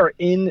 Like, they are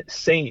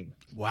insane.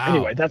 Wow.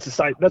 Anyway, that's a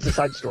side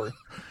story.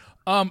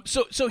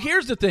 So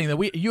here's the thing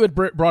that you had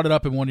brought it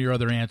up in one of your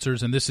other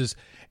answers, and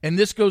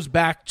this goes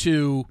back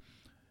to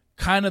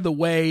kind of the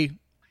way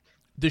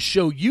the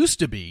show used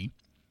to be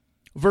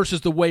versus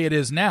the way it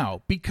is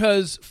now.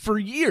 Because for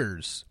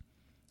years,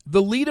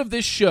 the lead of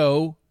this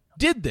show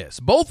did this.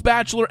 Both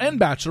Bachelor and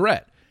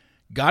Bachelorette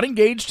got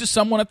engaged to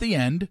someone at the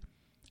end,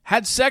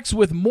 had sex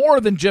with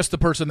more than just the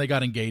person they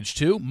got engaged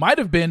to, might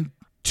have been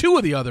two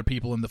of the other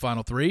people in the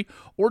final three,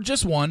 or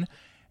just one.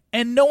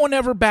 And no one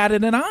ever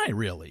batted an eye,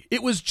 really.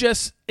 It was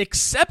just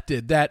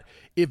accepted that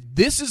if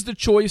this is the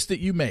choice that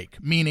you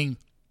make, meaning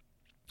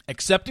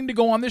accepting to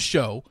go on this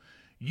show,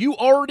 you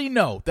already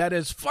know that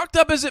as fucked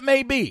up as it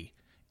may be,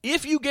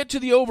 if you get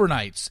to the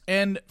overnights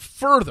and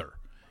further,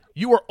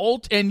 you are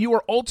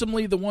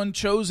ultimately the one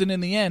chosen in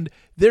the end,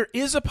 there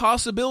is a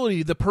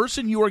possibility the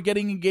person you are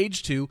getting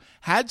engaged to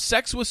had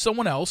sex with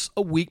someone else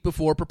a week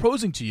before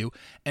proposing to you,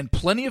 and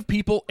plenty of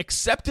people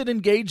accepted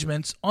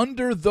engagements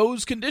under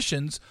those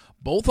conditions,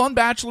 both on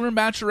Bachelor and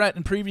Bachelorette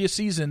in previous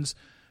seasons,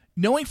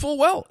 knowing full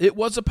well it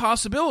was a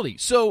possibility.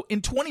 So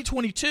in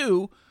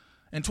 2022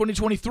 and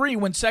 2023,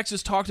 when sex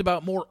is talked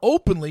about more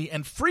openly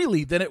and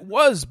freely than it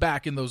was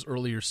back in those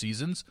earlier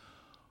seasons,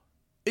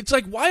 it's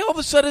like, why all of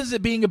a sudden is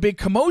it being a big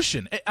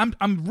commotion?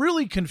 I'm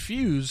really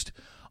confused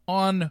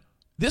on,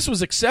 this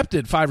was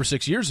accepted 5 or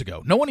 6 years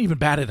ago. No one even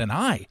batted an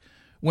eye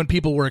when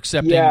people were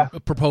accepting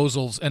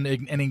proposals and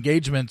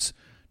engagements,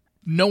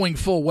 knowing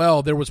full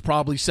well there was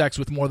probably sex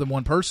with more than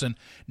one person.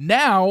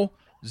 Now,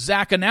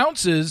 Zach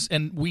announces,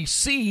 and we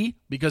see,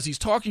 because he's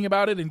talking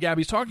about it and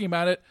Gabby's talking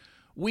about it,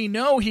 we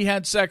know he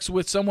had sex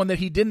with someone that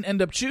he didn't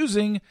end up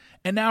choosing,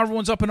 and now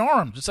everyone's up in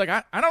arms. It's like,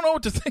 I don't know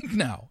what to think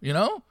now,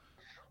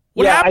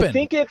 What happened? I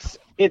think it's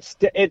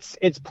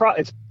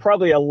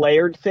probably a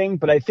layered thing,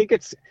 but I think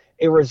it's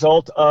a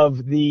result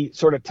of the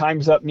sort of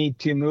Time's Up Me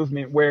Too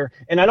movement where,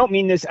 and I don't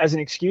mean this as an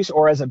excuse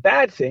or as a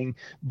bad thing,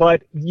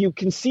 but you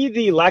can see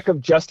the lack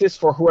of justice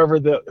for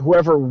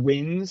whoever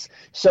wins.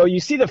 So you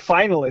see the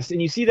finalists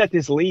and you see that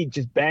this lead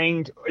just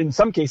banged, in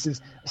some cases,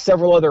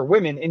 several other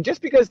women. And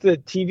just because the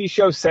TV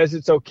show says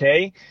it's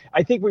okay,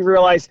 I think we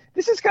realize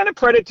this is kind of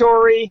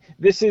predatory.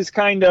 This is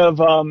kind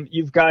of,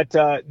 you've got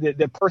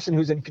the person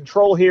who's in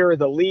control here,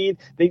 the lead,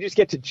 they just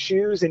get to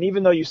choose. And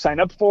even though you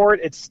sign up for it,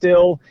 it's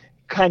still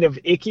kind of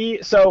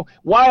icky. So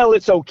while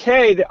it's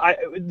okay,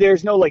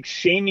 there's no like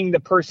shaming the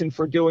person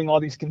for doing all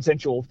these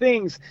consensual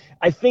things,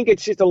 I think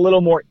it's just a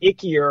little more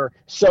ickier.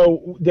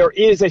 So there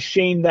is a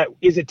shame that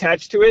is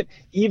attached to it,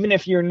 even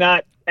if you're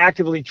not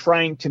actively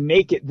trying to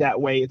make it that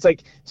way. It's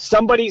like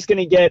somebody's going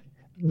to get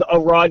a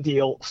raw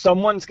deal.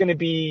 Someone's going to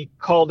be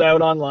called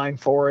out online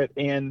for it.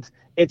 And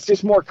it's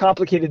just more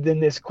complicated than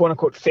this quote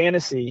unquote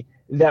fantasy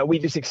that we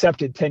just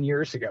accepted 10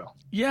 years ago.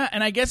 Yeah,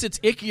 and I guess it's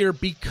ickier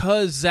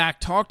because Zach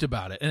talked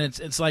about it. And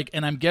it's like,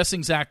 and I'm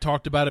guessing Zach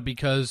talked about it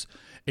because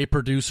a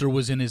producer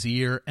was in his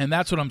ear. And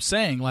that's what I'm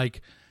saying.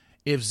 Like,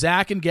 if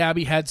Zach and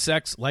Gabby had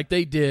sex like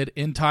they did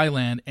in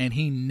Thailand, and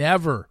he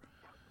never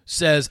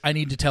says, I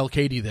need to tell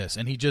Katie this,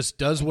 and he just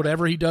does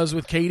whatever he does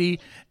with Katie,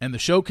 and the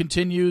show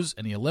continues,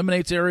 and he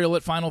eliminates Ariel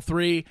at Final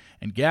 3,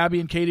 and Gabby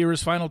and Katie are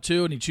his Final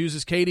 2, and he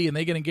chooses Katie, and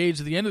they get engaged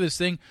at the end of this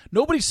thing,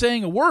 nobody's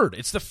saying a word.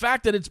 It's the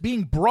fact that it's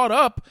being brought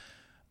up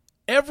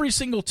every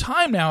single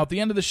time now at the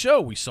end of the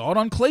show. We saw it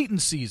on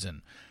Clayton's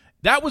season.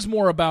 That was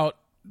more about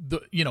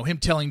him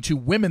telling two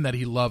women that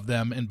he loved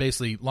them and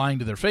basically lying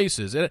to their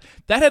faces. That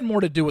had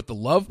more to do with the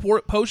love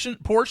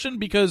portion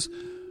because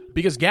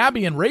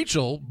Gabby and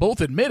Rachel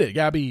both admitted,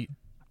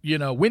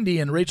 Wendy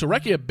and Rachel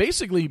Recchia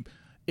basically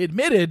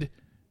admitted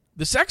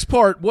the sex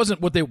part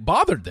wasn't what they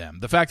bothered them.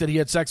 The fact that he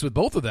had sex with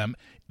both of them,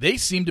 they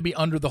seemed to be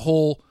under the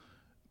whole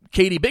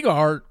Katie Big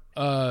R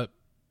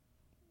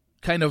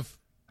kind of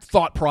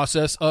thought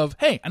process of,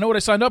 hey, I know what I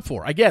signed up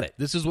for. I get it.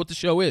 This is what the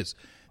show is.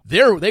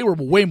 They were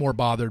way more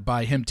bothered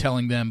by him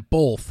telling them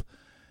both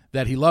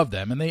that he loved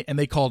them, and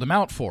they called him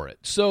out for it.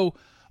 So,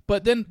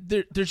 but then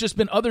there's just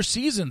been other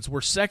seasons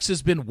where sex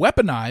has been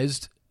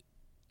weaponized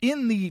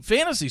in the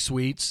fantasy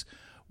suites,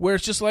 where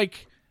it's just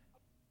like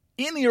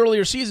in the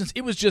earlier seasons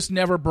it was just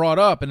never brought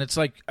up, and it's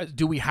like,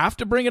 do we have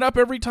to bring it up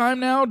every time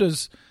now?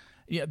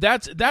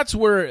 That's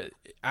where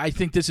I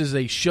think this is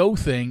a show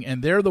thing,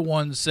 and they're the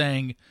ones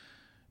saying,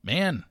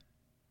 man,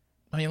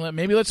 I mean,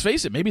 maybe let's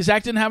face it. Maybe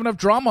Zach didn't have enough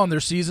drama on their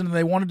season, and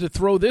they wanted to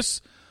throw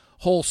this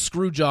whole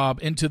screw job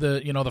into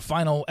the the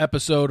final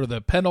episode or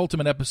the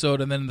penultimate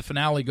episode, and then the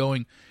finale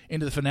going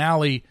into the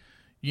finale,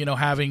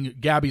 having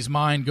Gabby's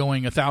mind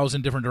going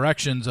 1,000 different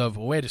directions of,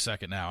 well, wait a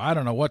second now, I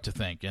don't know what to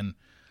think. And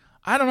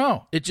I don't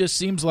know. It just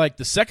seems like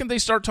the second they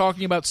start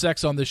talking about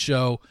sex on this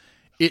show,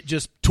 it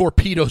just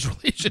torpedoes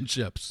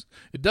relationships.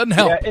 It doesn't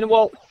help. Yeah,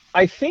 and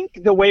I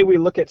think the way we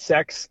look at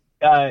sex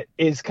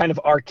is kind of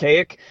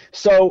archaic.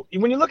 So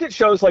when you look at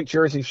shows like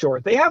Jersey Shore,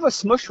 they have a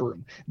smush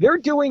room. They're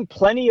doing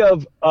plenty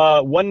of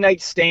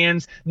one-night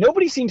stands.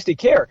 Nobody seems to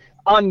care.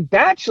 On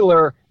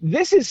Bachelor,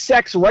 this is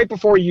sex right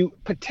before you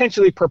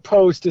potentially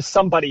propose to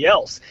somebody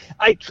else.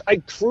 I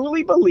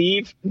truly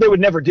believe they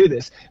would never do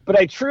this, but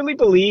I truly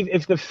believe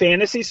if the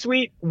fantasy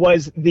suite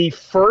was the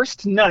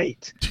first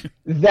night,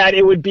 that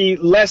it would be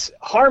less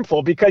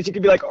harmful, because you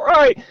could be like, all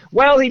right,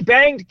 well, he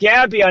banged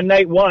Gabby on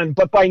night 1,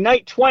 but by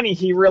night 20,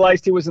 he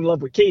realized he was in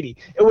love with Katie.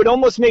 It would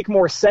almost make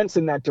more sense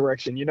in that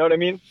direction. You know what I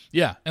mean?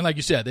 Yeah, and like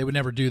you said, they would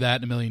never do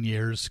that in a million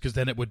years, because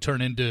then it would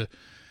turn into...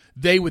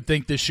 They would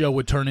think this show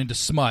would turn into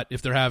smut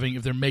if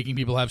they're making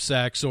people have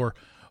sex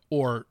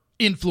or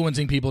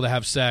influencing people to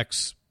have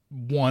sex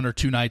 1 or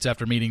 2 nights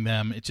after meeting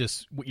them. It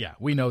just,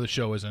 we know the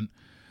show isn't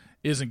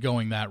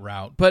going that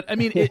route. But I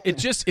mean,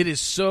 it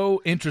is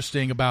so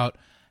interesting about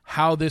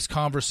how this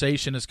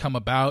conversation has come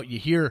about. You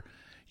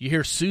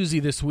hear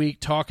Susie this week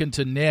talking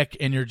to Nick,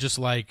 and you're just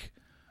like,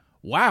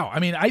 wow. I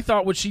mean, I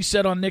thought what she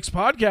said on Nick's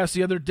podcast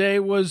the other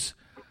day was,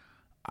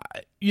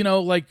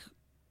 like,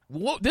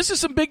 whoa, this is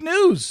some big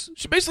news.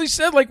 She basically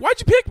said, like, why'd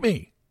you pick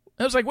me? And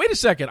I was like, wait a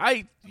second.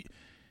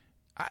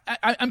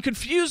 I'm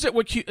confused at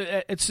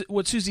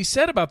what Susie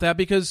said about that,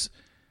 because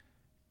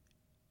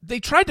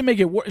they tried to make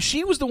it work.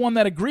 She was the one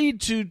that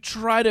agreed to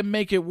try to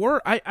make it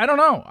work. I don't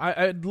know.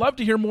 I'd love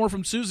to hear more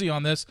from Susie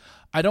on this.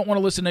 I don't want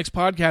to listen to next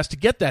podcast to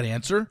get that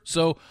answer.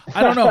 So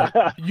I don't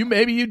know.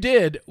 Maybe you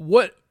did.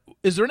 What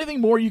is there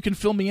anything more you can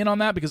fill me in on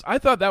that? Because I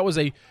thought that was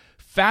a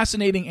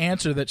fascinating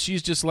answer, that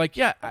she's just like,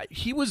 yeah,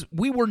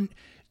 we were.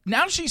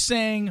 Now she's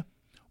saying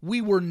we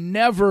were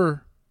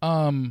never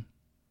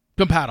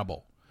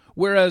compatible.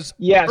 Whereas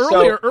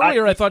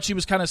earlier I thought she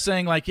was kind of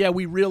saying, like, yeah,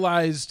 we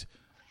realized,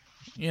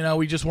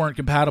 we just weren't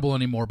compatible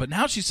anymore. But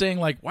now she's saying,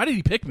 like, why did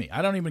he pick me?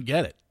 I don't even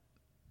get it.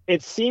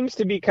 It seems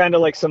to be kind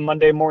of like some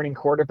Monday morning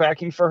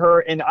quarterbacking for her.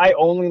 And I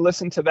only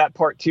listen to that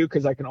part too,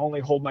 because I can only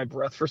hold my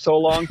breath for so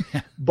long.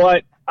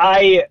 But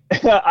I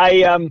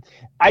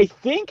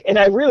think, and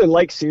I really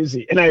like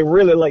Susie and I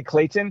really like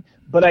Clayton,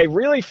 but I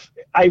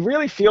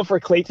really feel for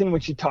Clayton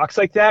when she talks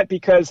like that,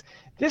 because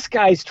this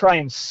guy's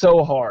trying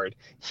so hard.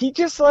 He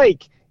just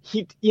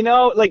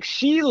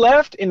she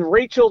left and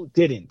Rachel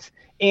didn't.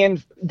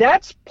 And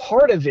that's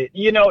part of it.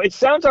 It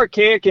sounds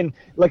archaic and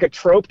like a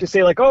trope to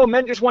say, like, oh,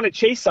 men just want to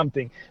chase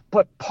something.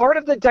 But part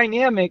of the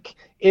dynamic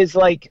is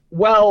like,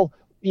 well,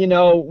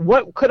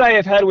 what could I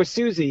have had with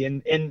Susie?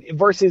 And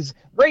versus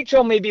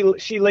Rachel, maybe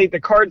she laid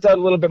the cards out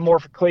a little bit more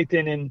for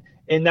Clayton,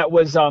 and that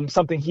was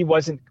something he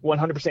wasn't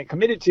 100%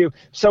 committed to.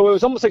 So it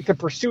was almost like the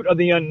pursuit of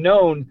the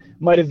unknown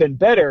might have been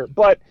better.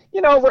 But,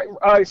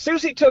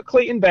 Susie took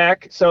Clayton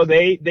back, so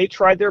they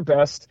tried their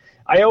best.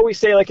 I always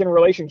say, like in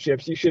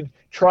relationships, you should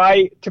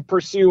try to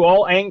pursue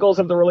all angles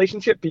of the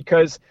relationship,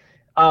 because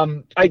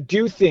I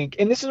do think,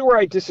 and this is where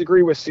I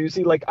disagree with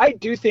Susie, like I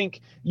do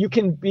think you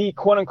can be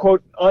quote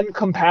unquote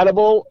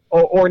uncompatible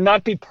or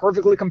not be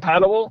perfectly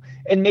compatible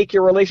and make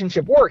your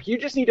relationship work. You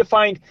just need to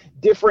find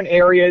different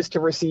areas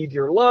to receive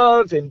your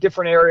love and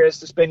different areas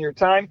to spend your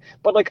time.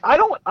 But like,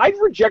 I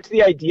reject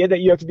the idea that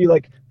you have to be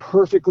like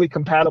perfectly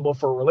compatible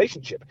for a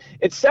relationship.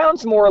 It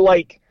sounds more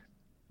like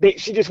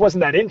she just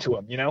wasn't that into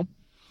him,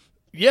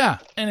 Yeah,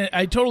 and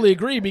I totally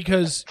agree,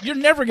 because you're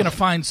never going to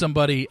find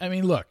somebody. I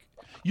mean, look,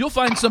 you'll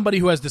find somebody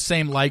who has the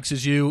same likes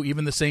as you,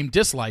 even the same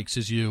dislikes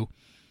as you.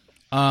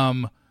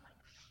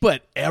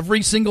 But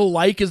every single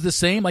like is the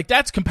same. Like,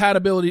 that's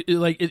compatibility.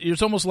 Like,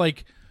 it's almost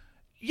like,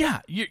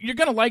 yeah, you're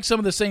going to like some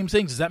of the same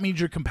things. Does that mean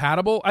you're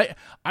compatible?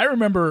 I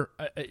remember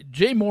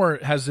Jay Moore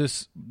has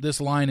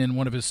this line in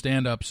one of his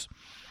stand-ups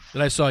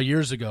that I saw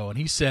years ago, and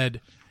he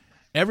said,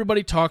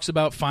 everybody talks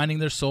about finding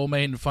their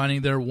soulmate and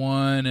finding their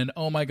one, and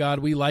oh my God,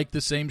 we like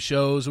the same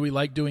shows, or we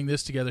like doing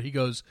this together. He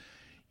goes,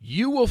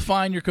 you will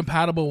find your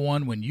compatible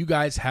one when you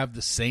guys have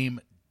the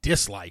same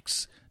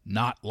dislikes,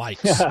 not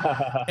likes.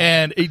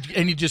 and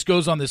he just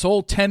goes on this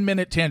whole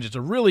 10-minute tangent. It's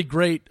a really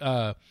great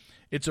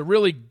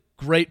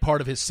great part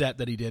of his set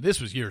that he did.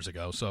 This was years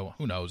ago, so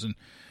who knows? And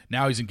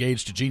now he's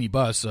engaged to Jeannie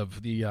Buss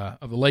of the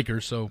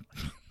Lakers, so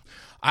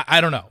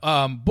I don't know.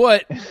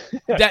 But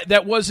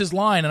that was his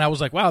line, and I was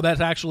like, wow,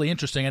 that's actually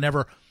interesting.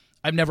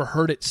 I've never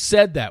heard it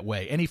said that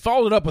way. And he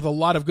followed it up with a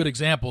lot of good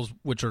examples,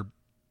 which are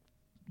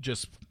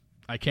just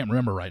I can't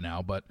remember right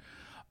now, but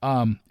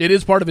it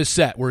is part of his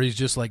set where he's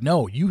just like,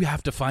 no, you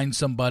have to find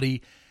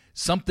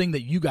something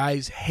that you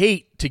guys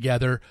hate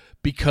together,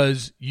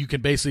 because you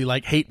can basically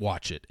like hate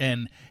watch it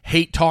and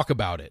hate talk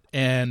about it.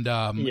 And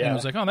I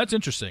was like, oh, that's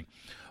interesting.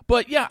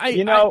 But yeah,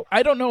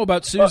 I don't know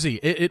about Susie.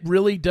 It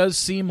really does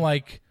seem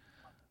like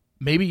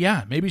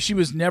maybe she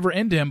was never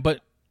into him,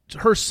 but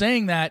her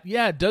saying that,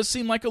 it does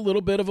seem like a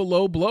little bit of a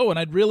low blow. And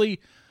I'd really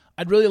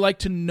like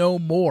to know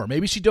more.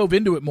 Maybe she dove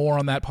into it more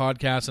on that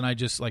podcast, and I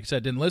just, like I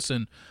said, didn't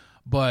listen.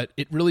 But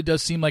it really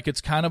does seem like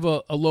it's kind of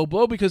a low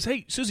blow, because,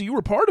 hey, Susie, you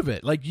were part of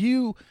it. Like,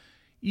 you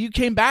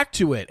came back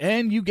to it,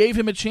 and you gave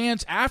him a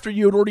chance after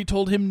you had already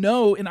told him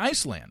no in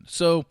Iceland.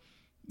 So,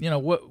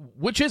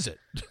 which is it,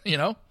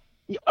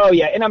 Oh,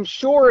 yeah, and I'm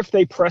sure if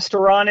they pressed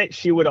her on it,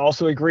 she would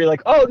also agree,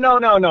 like, oh, no,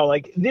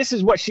 like, this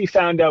is what she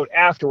found out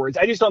afterwards.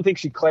 I just don't think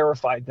she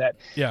clarified that.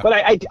 Yeah.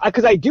 But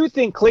because I do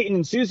think Clayton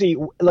and Susie,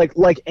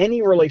 like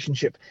any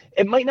relationship,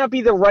 it might not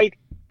be the right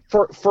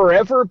for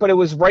forever, but it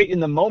was right in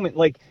the moment.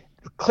 Like,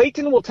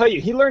 Clayton will tell you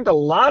he learned a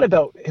lot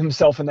about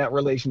himself in that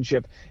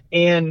relationship,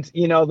 and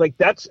like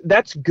that's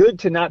good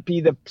to not be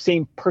the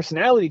same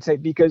personality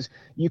type, because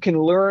you can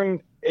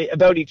learn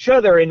about each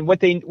other, and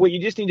what you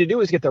just need to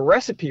do is get the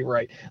recipe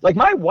right. Like,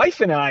 my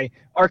wife and I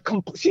are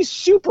she's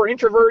super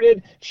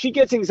introverted. She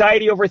gets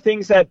anxiety over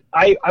things that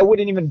I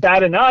wouldn't even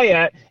bat an eye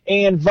at,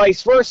 and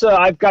vice versa.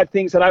 I've got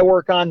things that I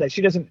work on that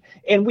she doesn't,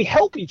 and we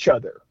help each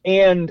other.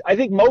 And I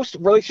think most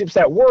relationships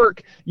that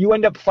work, you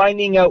end up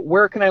finding out,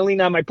 where can I lean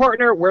on my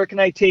partner? Where can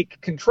I take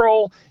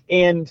control?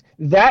 And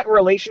that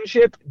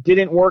relationship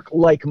didn't work,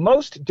 like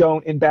most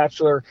don't in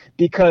Bachelor,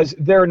 because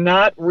they're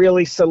not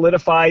really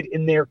solidified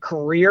in their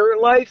career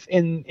life.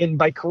 And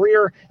by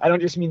career, I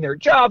don't just mean their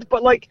jobs,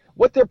 but like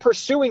what they're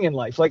pursuing in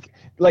life. Like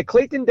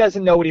Clayton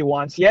doesn't know what he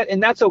wants yet,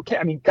 and that's okay.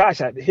 I mean,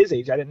 gosh, at his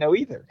age, I didn't know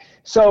either.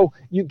 So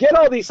you get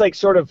all these like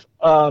sort of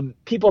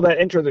people that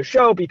enter the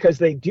show because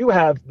they do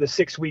have the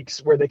 6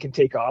 weeks where they can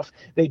take off.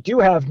 They do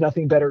have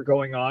nothing better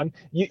going on.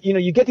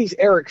 You get these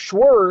Eric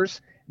Schwers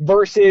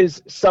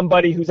versus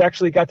somebody who's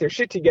actually got their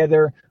shit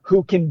together,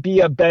 who can be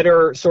a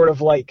better sort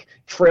of like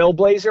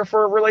trailblazer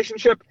for a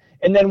relationship.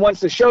 And then once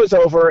the show's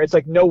over, it's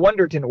like, no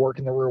wonder it didn't work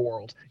in the real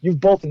world.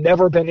 You've both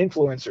never been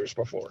influencers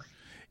before.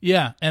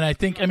 Yeah, and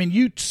I mean,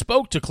 you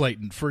spoke to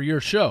Clayton for your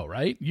show,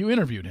 right? You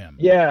interviewed him.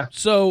 Yeah.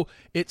 So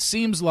it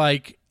seems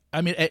like,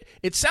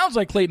 it sounds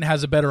like Clayton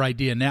has a better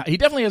idea now. He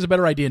definitely has a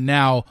better idea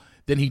now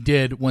than he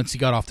did once he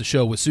got off the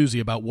show with Susie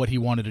about what he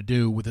wanted to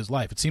do with his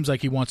life. It seems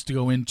like he wants to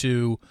go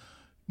into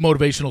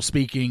motivational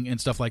speaking and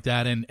stuff like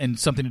that, and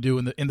something to do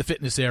in the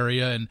fitness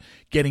area and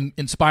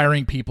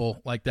inspiring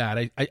people like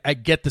that. I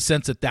get the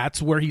sense that that's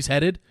where he's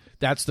headed.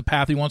 That's the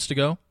path he wants to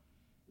go.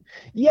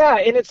 Yeah,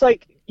 and it's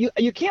like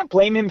you can't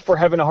blame him for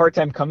having a hard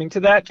time coming to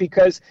that,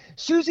 because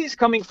Susie's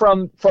coming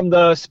from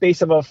the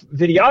space of a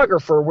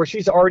videographer where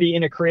she's already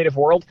in a creative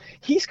world.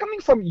 He's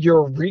coming from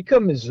Eureka,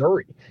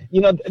 Missouri.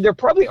 There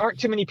probably aren't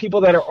too many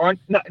people that are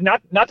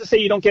not to say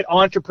you don't get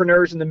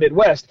entrepreneurs in the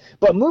Midwest,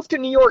 but move to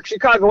New York,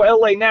 Chicago,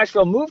 LA,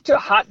 Nashville, move to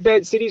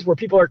hotbed cities where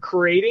people are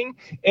creating,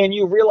 and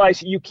you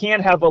realize you can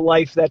have a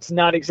life that's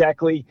not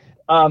exactly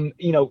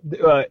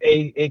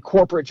a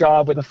corporate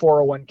job with a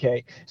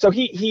 401k. So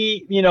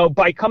he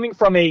by coming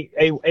from a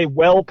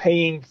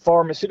well-paying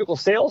pharmaceutical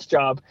sales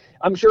job,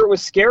 I'm sure it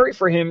was scary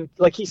for him.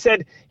 Like he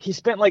said, he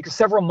spent like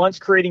several months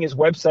creating his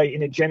website,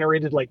 and it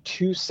generated like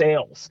 2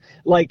 sales.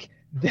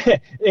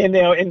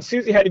 And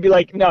Susie had to be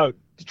like, no,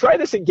 try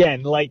this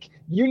again. Like,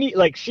 you need,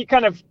 like, she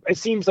kind of, it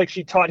seems like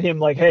she taught him,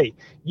 like, hey,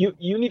 you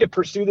need to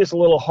pursue this a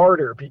little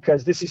harder,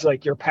 because this is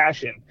like your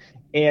passion.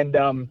 And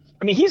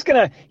he's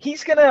got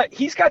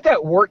that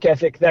work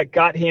ethic that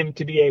got him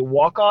to be a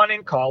walk-on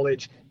in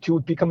college, to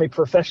become a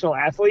professional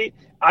athlete.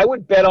 I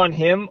would bet on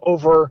him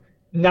over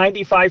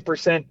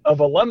 95% of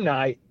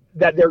alumni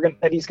that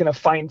he's going to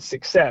find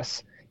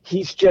success.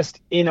 He's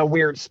just in a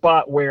weird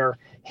spot where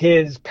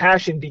his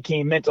passion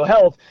became mental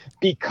health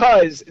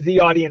because the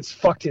audience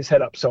fucked his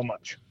head up so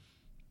much.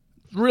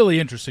 Really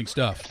interesting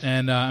stuff,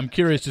 and I'm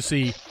curious to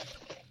see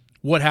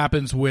what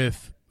happens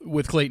with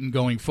Clayton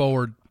going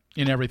forward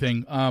in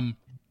everything.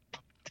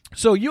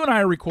 So you and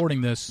I are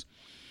recording this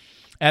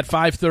at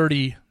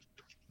 5:30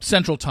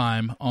 Central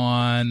Time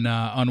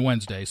on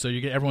Wednesday. So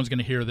everyone's going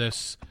to hear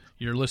this.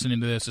 You're listening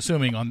to this,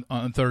 assuming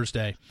on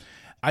Thursday.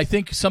 I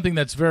think something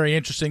that's very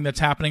interesting that's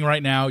happening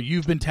right now.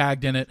 You've been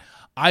tagged in it.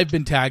 I've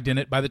been tagged in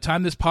it. By the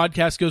time this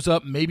podcast goes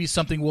up, maybe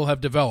something will have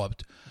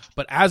developed.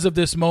 But as of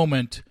this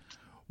moment,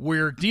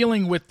 we're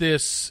dealing with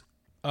this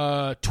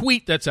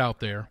tweet that's out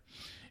there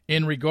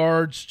in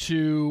regards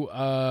to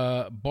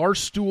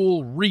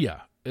Barstool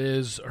Rhea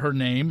is her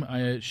name.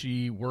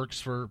 She works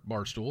for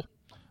Barstool.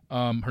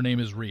 Her name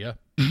is Rhea.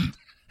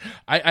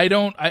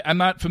 I'm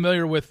not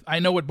familiar with, I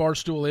know what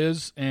Barstool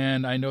is,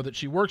 and I know that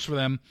she works for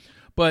them,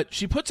 but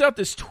she puts out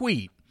this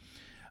tweet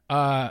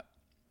on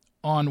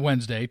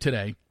Wednesday,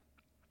 today,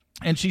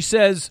 and she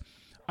says,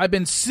 I've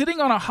been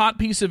sitting on a hot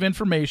piece of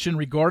information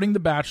regarding the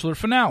Bachelor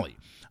finale.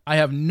 I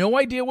have no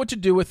idea what to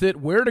do with it,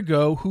 where to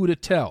go, who to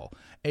tell.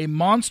 A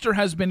monster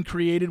has been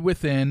created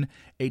within,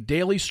 a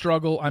daily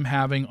struggle I'm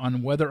having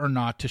on whether or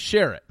not to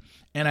share it.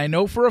 And I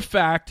know for a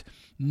fact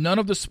none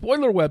of the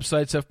spoiler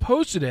websites have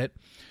posted it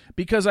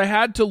because I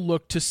had to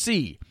look to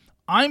see.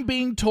 I'm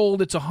being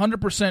told it's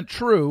 100%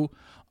 true.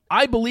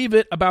 I believe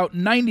it about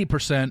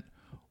 90%.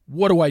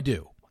 What do I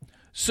do?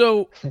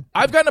 So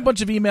I've gotten a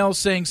bunch of emails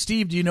saying,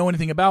 Steve, do you know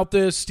anything about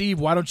this? Steve,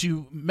 why don't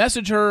you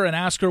message her and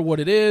ask her what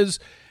it is?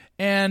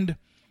 And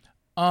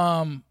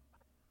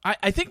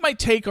I think my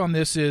take on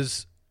this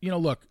is,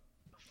 look,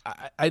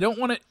 I don't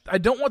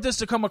want this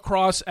to come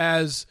across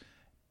as,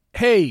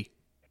 hey,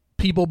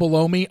 people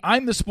below me,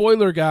 I'm the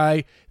spoiler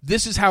guy.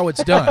 This is how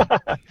it's done.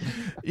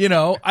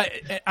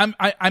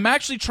 I'm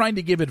actually trying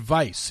to give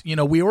advice.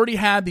 We already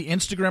had the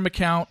Instagram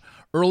account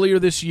earlier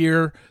this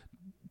year,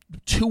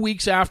 2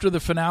 weeks after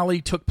the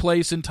finale took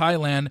place in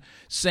Thailand,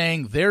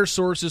 saying their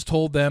sources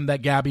told them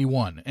that Gabby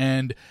won.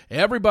 And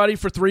everybody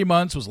for 3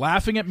 months was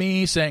laughing at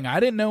me, saying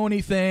I didn't know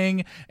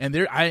anything. And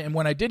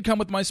when I did come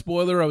with my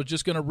spoiler, I was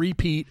just going to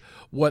repeat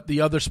what the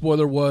other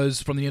spoiler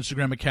was from the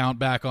Instagram account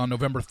back on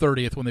November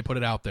 30th when they put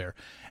it out there.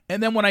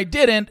 And then when I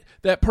didn't,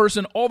 that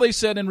person, all they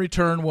said in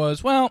return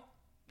was, well,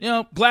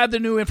 glad the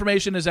new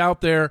information is out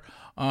there.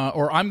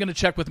 Or I'm going to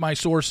check with my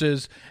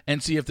sources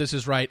and see if this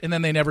is right. And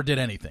then they never did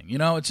anything.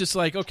 It's just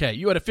like, okay,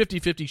 you had a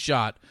 50-50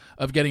 shot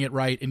of getting it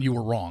right and you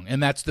were wrong.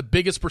 And that's the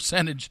biggest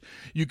percentage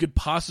you could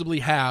possibly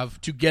have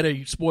to get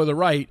a spoiler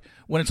right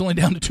when it's only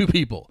down to 2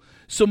 people.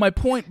 So my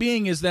point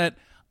being is that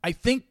I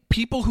think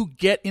people who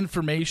get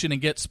information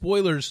and get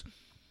spoilers,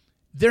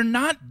 they're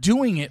not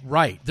doing it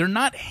right. They're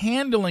not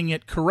handling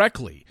it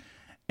correctly.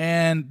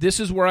 And this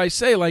is where I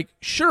say,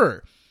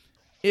 sure,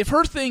 if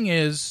her thing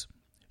is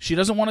she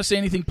doesn't want to say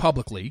anything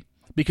publicly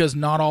because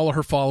not all of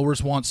her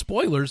followers want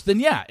spoilers, then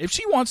yeah, if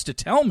she wants to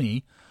tell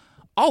me,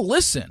 I'll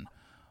listen.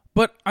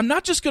 But I'm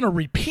not just going to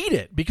repeat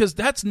it because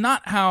that's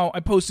not how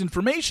I post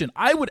information.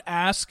 I would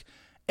ask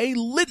a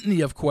litany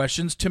of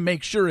questions to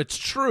make sure it's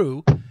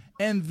true.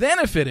 And then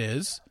if it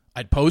is,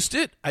 I'd post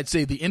it. I'd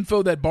say the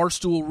info that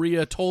Barstool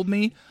Rhea told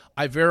me,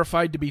 I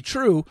verified to be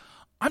true.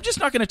 I'm just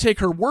not going to take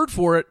her word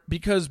for it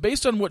because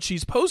based on what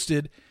she's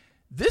posted,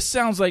 this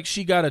sounds like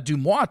she got a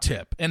Dumois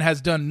tip and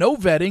has done no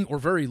vetting or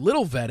very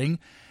little vetting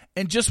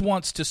and just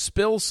wants to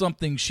spill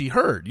something she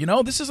heard.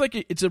 This is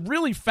it's a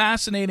really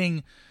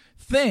fascinating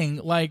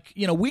thing.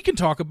 We can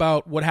talk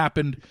about what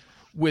happened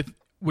with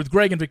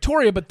Greg and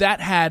Victoria, but that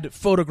had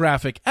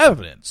photographic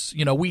evidence.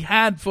 We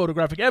had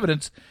photographic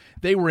evidence.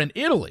 They were in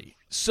Italy.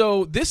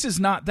 So this is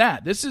not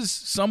that. This is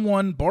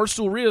someone,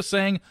 Barstool Rhea,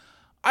 saying,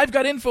 I've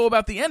got info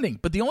about the ending.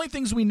 But the only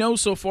things we know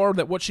so far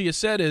that what she has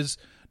said is,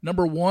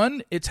 number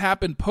 1, it's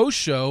happened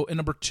post-show, and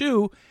number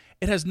 2,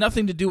 it has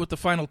nothing to do with the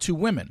final 2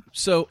 women.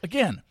 So,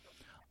 again,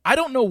 I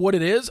don't know what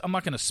it is. I'm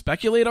not going to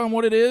speculate on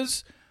what it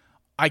is.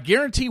 I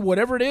guarantee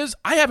whatever it is,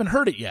 I haven't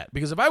heard it yet,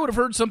 because if I would have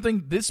heard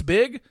something this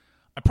big,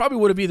 I probably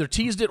would have either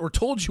teased it or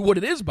told you what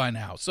it is by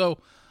now. So,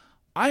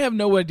 I have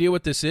no idea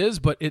what this is,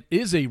 but it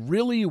is a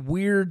really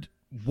weird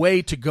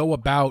way to go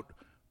about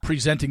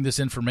presenting this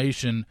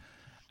information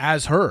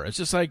as her. It's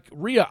just like,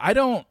 Rhea,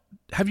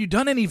 have you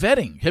done any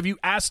vetting? Have you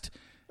asked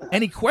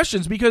any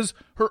questions? Because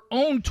her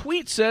own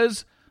tweet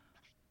says,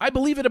 I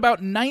believe it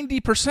about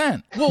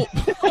 90%. Well,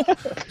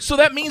 so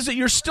that means that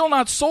you're still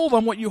not sold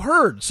on what you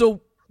heard.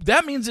 So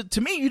that means that,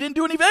 to me, you didn't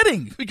do any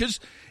vetting. Because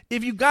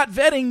if you got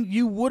vetting,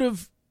 you would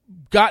have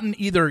gotten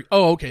either,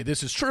 oh, okay,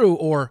 this is true,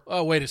 or,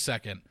 oh, wait a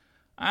second,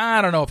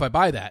 I don't know if I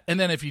buy that. And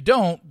then if you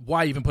don't,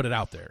 why even put it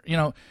out there?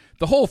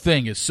 The whole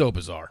thing is so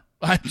bizarre.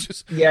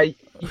 There's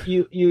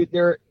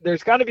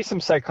got to be some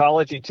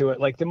psychology to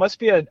it. There must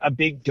be a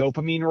big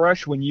dopamine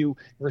rush when you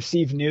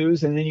receive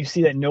news and then you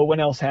see that no one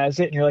else has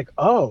it and you're like,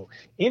 oh,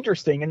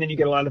 interesting. And then you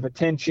get a lot of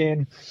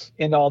attention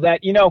and all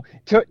that.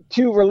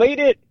 To relate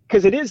it,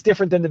 because it is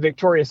different than the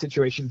Victoria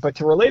situation, but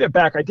to relate it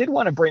back, I did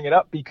want to bring it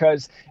up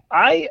because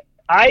I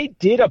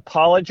did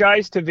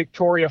apologize to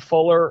Victoria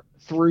Fuller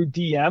through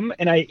DM,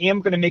 and I am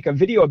going to make a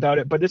video about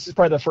it, but this is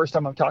probably the first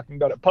time I'm talking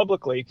about it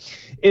publicly,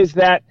 is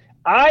that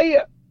I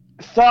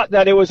thought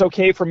that it was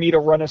okay for me to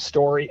run a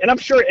story, and I'm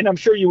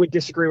sure you would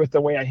disagree with the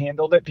way I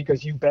handled it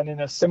because you've been in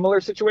a similar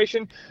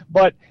situation,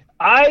 but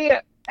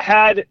I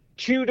had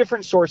 2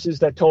 different sources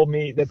that told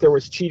me that there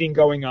was cheating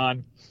going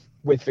on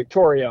with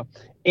Victoria,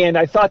 and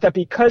I thought that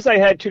because I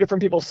had 2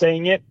 different people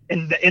saying it,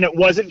 and it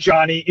wasn't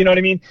Johnny, you know what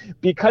I mean?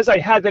 Because I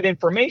had that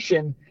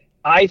information,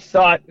 I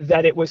thought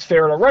that it was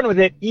fair to run with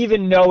it,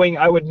 even knowing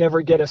I would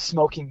never get a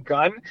smoking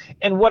gun.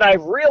 And what I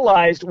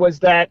realized was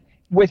that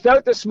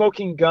without the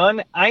smoking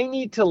gun, I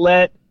need to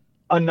let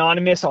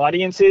anonymous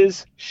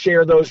audiences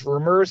share those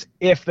rumors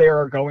if they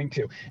are going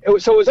to.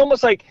 So it was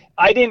almost like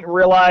I didn't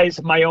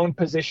realize my own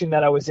position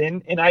that I was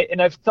in, and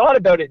I've thought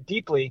about it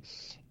deeply.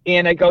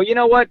 And I go, you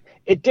know what?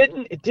 It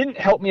didn't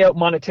help me out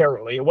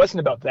monetarily. It wasn't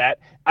about that.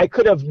 I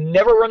could have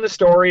never run the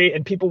story,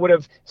 and people would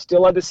have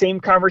still had the same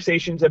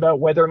conversations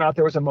about whether or not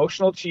there was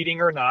emotional cheating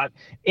or not.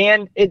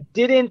 And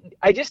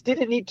I just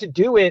didn't need to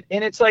do it.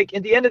 And it's like,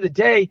 at the end of the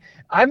day,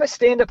 I'm a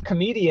stand-up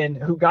comedian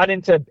who got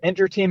into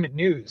entertainment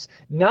news,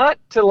 not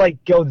to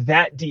like go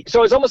that deep.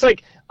 So it's almost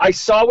like I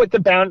saw what the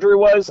boundary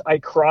was. I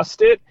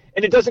crossed it.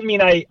 And it doesn't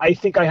mean I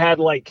think I had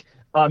like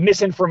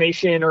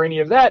misinformation or any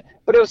of that,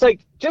 but it was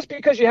like, just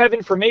because you have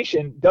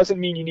information doesn't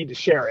mean you need to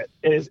share it.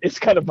 It's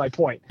kind of my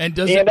point.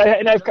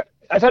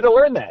 I've had to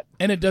learn that.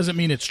 And it doesn't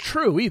mean it's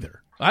true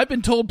either. I've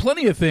been told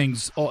plenty of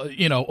things,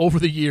 over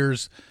the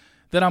years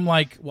that I'm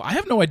like, well, I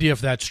have no idea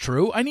if that's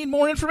true. I need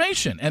more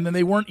information. And then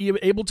they weren't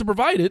able to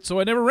provide it, so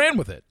I never ran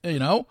with it,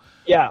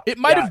 Yeah. It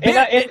might have been,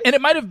 and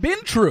it might have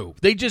been true.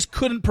 They just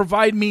couldn't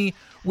provide me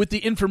with the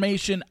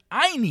information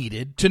I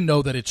needed to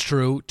know that it's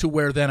true, to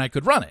where then I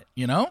could run it,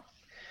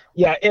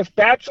 Yeah, if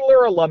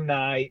Bachelor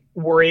alumni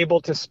were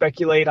able to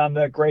speculate on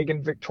the Greg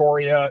and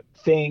Victoria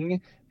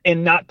thing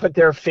and not put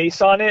their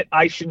face on it,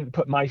 I shouldn't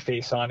put my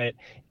face on it.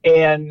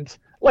 And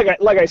like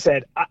I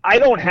said, I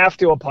don't have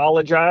to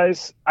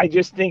apologize. I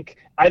just think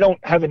I don't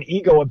have an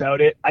ego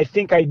about it. I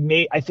think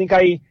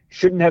I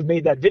shouldn't have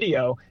made that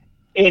video.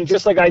 And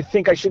just like I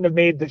think I shouldn't have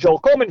made the Joel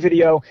Coleman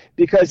video,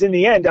 because in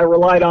the end I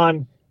relied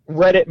on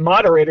Reddit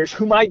moderators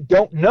whom I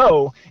don't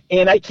know,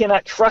 and I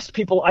cannot trust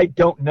people I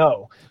don't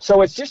know.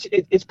 So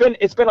it's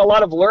been a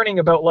lot of learning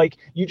about, like,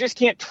 you just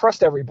can't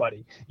trust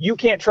everybody. You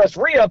can't trust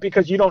Rhea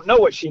because you don't know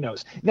what she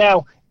knows.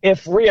 Now,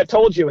 if Rhea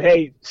told you,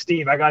 hey,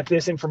 Steve, I got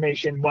this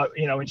information, but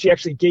and she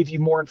actually gave you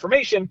more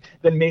information,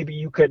 then maybe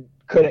you could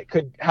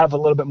have a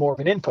little bit more of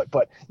an input.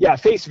 But yeah,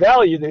 face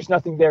value, there's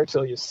nothing there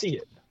till you see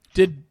it.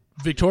 Did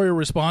Victoria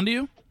respond to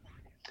you?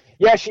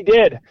 Yeah, she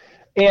did.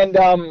 And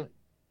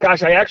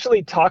gosh, I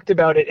actually talked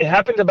about it. It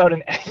happened about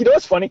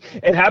what's funny?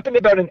 It happened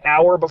about an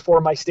hour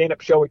before my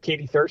stand-up show with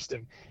Katie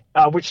Thurston,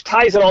 which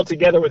ties it all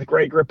together with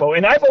Greg Grippo.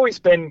 And I've always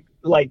been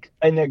like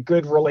in a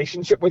good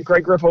relationship with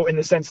Greg Grippo, in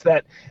the sense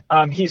that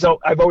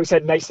I've always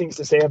had nice things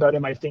to say about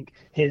him. I think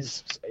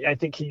he's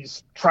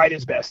tried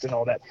his best and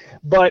all that.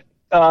 But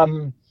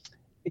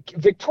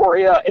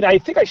Victoria, and I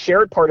think I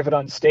shared part of it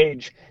on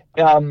stage.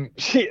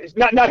 She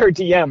not her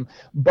DM,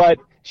 but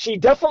she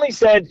definitely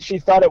said she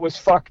thought it was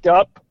fucked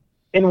up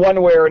in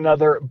one way or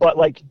another, but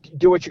like,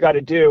 do what you got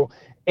to do.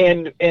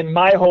 And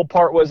my whole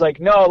part was like,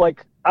 no,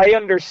 like, I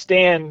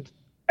understand.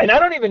 And I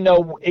don't even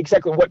know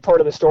exactly what part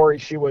of the story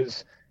she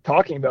was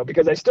talking about,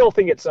 because I still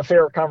think it's a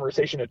fair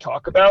conversation to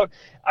talk about.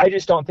 I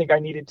just don't think I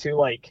needed to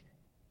like,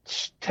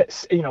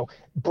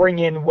 bring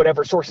in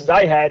whatever sources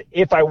I had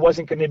if I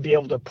wasn't going to be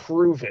able to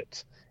prove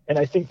it. And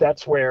I think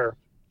that's where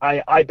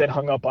I've been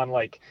hung up on,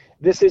 like,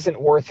 this isn't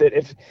worth it.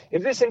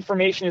 If this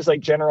information is like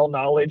general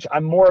knowledge,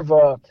 I'm more of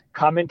a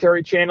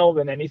commentary channel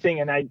than anything,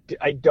 and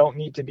I don't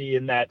need to be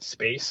in that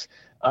space.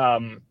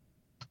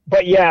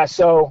 But yeah,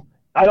 so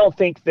I don't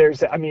think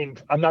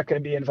I'm not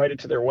going to be invited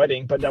to their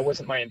wedding, but that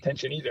wasn't my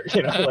intention either.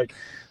 Like.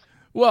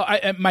 Well,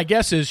 my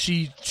guess is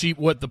she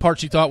what the part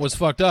she thought was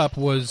fucked up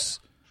was,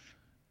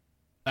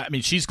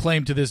 she's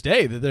claimed to this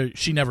day that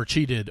she never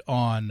cheated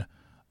on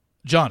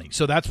Johnny.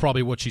 So that's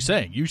probably what she's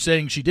saying. You're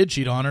saying she did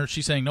cheat on her.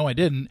 She's saying, no, I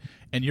didn't.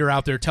 And you're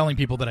out there telling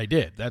people that I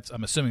did.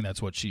 I'm assuming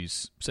that's what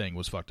she's saying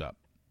was fucked up.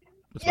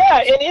 Yeah,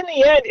 and in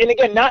the end, and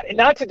again,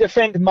 not to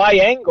defend my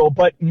angle,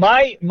 but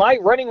my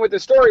running with the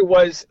story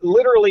was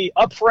literally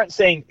upfront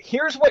saying,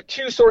 here's what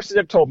two sources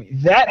have told me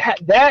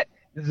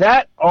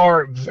that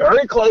are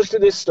very close to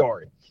this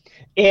story.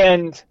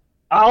 And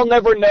I'll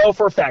never know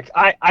for a fact.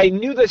 I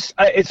knew this.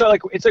 It's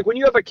like when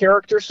you have a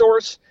character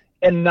source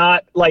and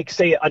not, like,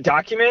 say, a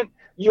document,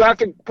 you have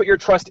to put your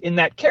trust in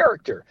that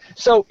character.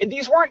 So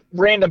these weren't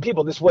random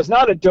people. This was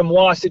not a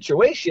Demois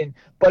situation,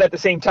 but at the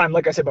same time,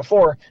 like I said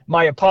before,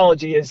 my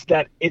apology is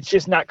that it's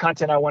just not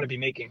content I want to be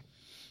making.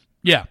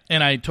 Yeah,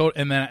 and I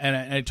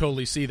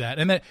totally see that.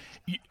 And that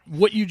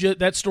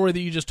that story that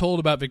you just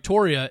told about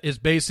Victoria is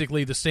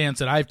basically the stance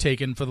that I've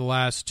taken for the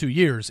last 2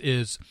 years.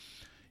 Is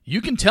you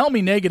can tell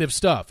me negative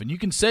stuff, and you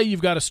can say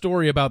you've got a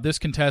story about this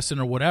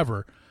contestant or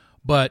whatever,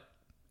 but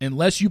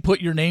unless you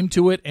put your name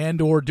to it and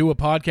or do a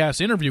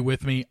podcast interview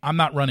with me, I'm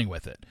not running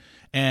with it.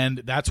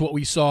 And that's what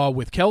we saw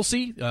with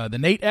Kelsey, the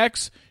Nate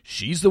ex.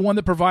 She's the one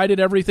that provided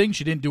everything.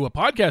 She didn't do a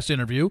podcast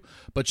interview,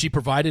 but she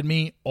provided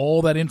me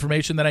all that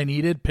information that I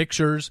needed,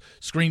 pictures,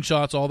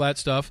 screenshots, all that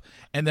stuff.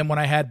 And then when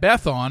I had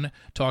Beth on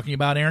talking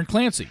about Aaron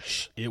Clancy,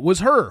 it was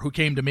her who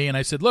came to me, and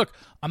I said, look,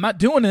 I'm not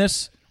doing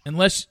this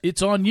unless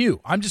it's on you.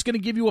 I'm just going to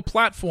give you a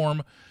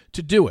platform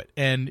to do it.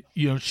 And,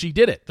 she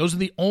did it. Those are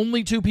the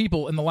only two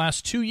people in the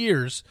last 2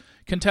 years,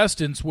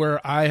 contestants,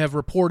 where I have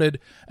reported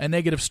a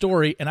negative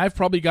story, and I've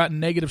probably gotten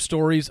negative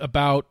stories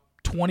about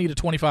 20 to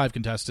 25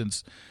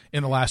 contestants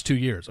in the last 2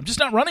 years. I'm just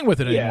not running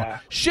with it anymore. Yeah.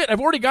 Shit,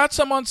 I've already got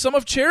some on some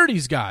of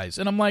Charity's guys.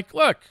 And I'm like,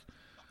 look,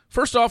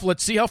 first off,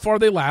 let's see how far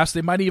they last.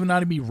 They might even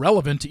not be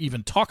relevant to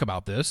even talk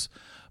about this.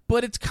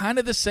 But it's kind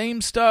of the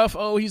same stuff.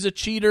 Oh, he's a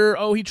cheater.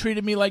 Oh, he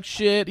treated me like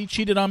shit. He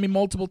cheated on me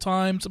multiple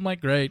times. I'm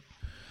like, great.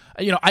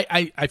 You know,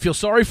 I feel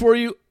sorry for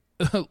you,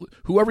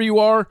 whoever you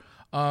are.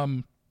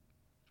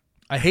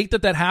 I hate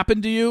that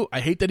happened to you.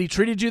 I hate that he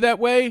treated you that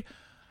way.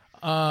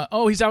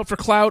 Oh, he's out for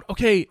clout.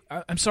 Okay,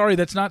 I'm sorry.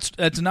 That's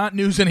not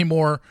news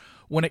anymore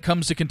when it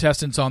comes to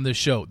contestants on this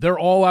show. They're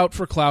all out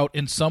for clout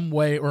in some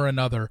way or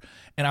another.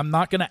 And I'm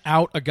not going to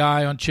out a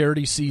guy on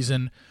Charity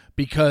season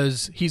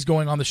because he's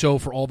going on the show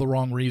for all the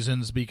wrong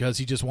reasons, because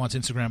he just wants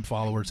Instagram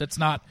followers. That's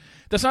not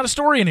a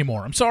story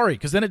anymore. I'm sorry,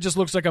 because then it just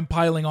looks like I'm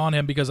piling on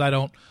him because I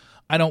don't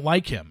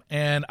like him.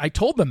 And I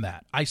told them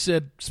that. I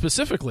said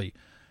specifically,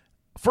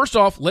 first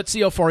off, let's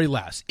see how far he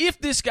lasts. If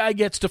this guy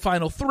gets to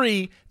Final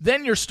 3,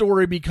 then your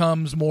story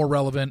becomes more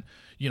relevant.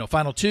 You know,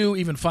 Final 2,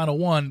 even Final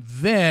 1,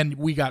 then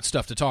we got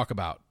stuff to talk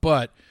about.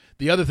 But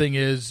the other thing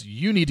is,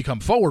 you need to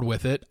come forward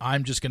with it.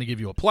 I'm just going to give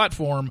you a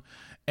platform.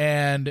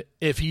 And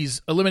if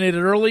he's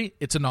eliminated early,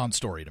 it's a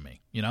non-story to me,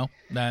 you know?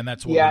 And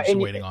that's what we're just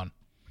waiting on.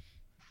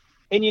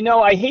 And, you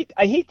know, I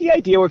hate the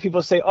idea where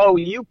people say, oh,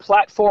 you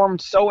platformed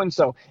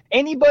so-and-so.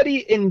 Anybody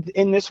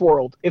in this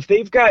world, if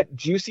they've got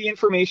juicy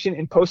information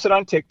and post it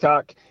on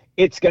TikTok,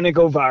 it's going to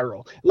go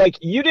viral. Like,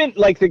 you didn't,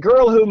 like the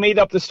girl who made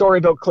up the story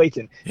about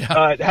Clayton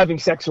having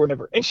sex or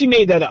whatever. And she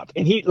made that up.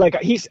 And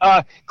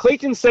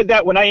Clayton said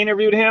that when I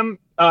interviewed him,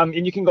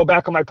 and you can go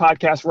back on my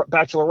podcast,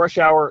 Bachelor Rush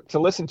Hour, to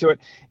listen to it.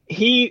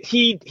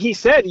 He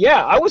said,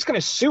 yeah, I was going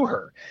to sue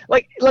her.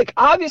 Like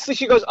obviously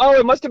she goes, oh,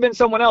 it must have been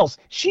someone else.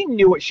 She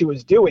knew what she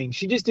was doing.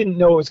 She just didn't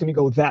know it was going to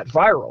go that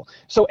viral.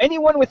 So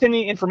anyone with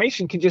any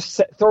information can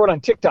just throw it on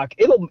TikTok.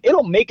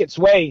 It'll make its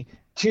way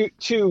to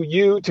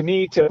you, to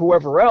me, to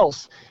whoever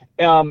else.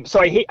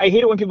 So I hate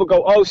it when people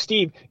go, oh,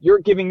 Steve, you're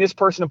giving this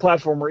person a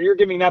platform, or you're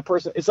giving that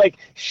person. It's like,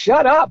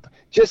 shut up.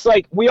 Just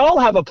like, we all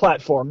have a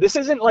platform. This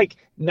isn't like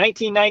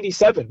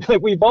 1997.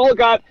 Like, we've all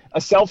got a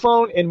cell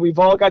phone and we've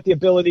all got the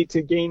ability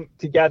to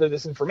gather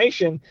this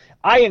information.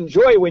 I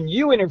enjoy when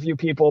you interview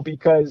people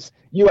because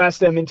you ask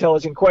them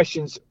intelligent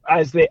questions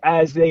as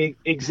they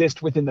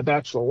exist within the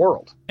Bachelor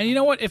world. And you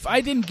know what? If I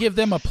didn't give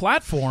them a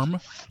platform,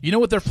 you know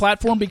what their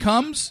platform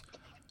becomes?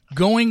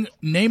 Going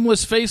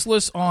nameless,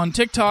 faceless on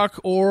TikTok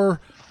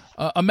or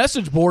a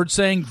message board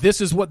saying,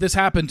 this is what this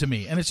happened to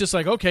me. And it's just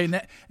like, okay,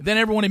 then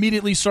everyone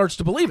immediately starts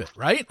to believe it,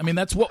 right? I mean,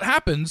 that's what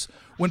happens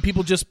when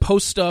people just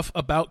post stuff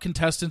about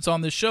contestants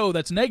on this show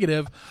that's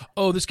negative.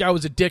 Oh, this guy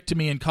was a dick to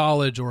me in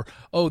college, or,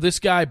 oh, this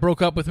guy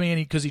broke up with me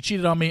because he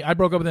cheated on me. I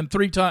broke up with him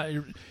 3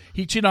 times.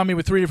 He cheated on me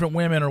with 3 different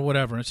women or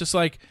whatever. And it's just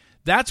like,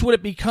 that's what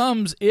it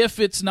becomes if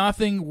it's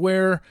nothing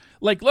where,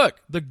 like,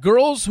 look, the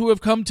girls who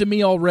have come to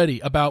me already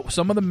about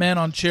some of the men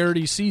on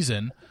Charity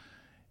season,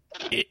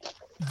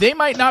 they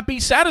might not be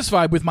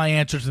satisfied with my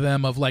answer to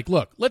them of like,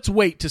 look, let's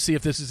wait to see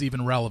if this is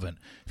even relevant.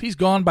 If he's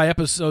gone by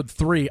episode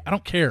 3, I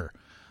don't care.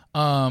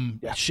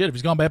 Shit, if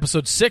he's gone by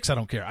episode 6, I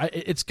don't care.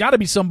 It's got to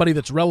be somebody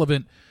that's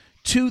relevant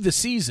to the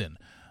season.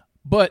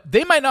 But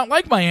they might not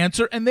like my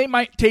answer, and they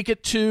might take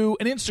it to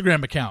an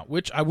Instagram account,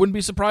 which I wouldn't be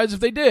surprised if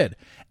they did,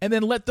 and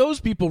then let those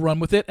people run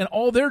with it, and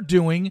all they're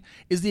doing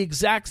is the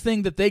exact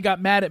thing that they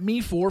got mad at me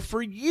for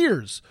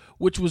years,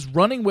 which was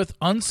running with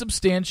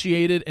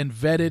unsubstantiated and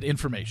vetted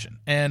information.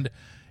 And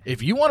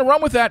if you want to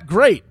run with that,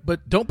 great,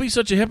 but don't be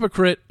such a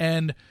hypocrite,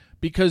 and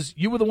because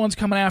you were the ones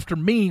coming after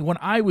me when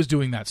I was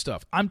doing that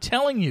stuff. I'm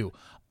telling you,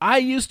 I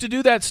used to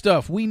do that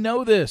stuff. We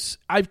know this.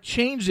 I've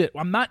changed it.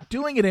 I'm not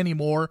doing it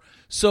anymore.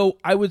 So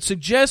I would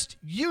suggest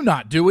you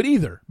not do it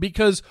either,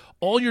 because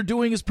all you're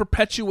doing is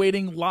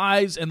perpetuating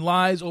lies and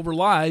lies over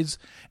lies,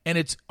 and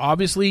it's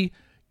obviously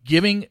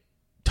giving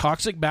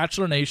Toxic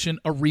Bachelor Nation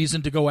a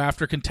reason to go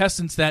after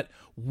contestants that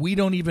we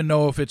don't even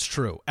know if it's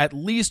true. At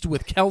least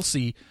with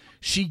Kelsey,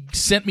 she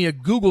sent me a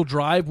Google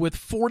Drive with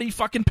 40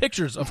 fucking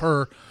pictures of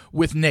her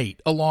with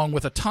Nate, along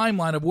with a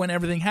timeline of when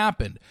everything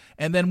happened.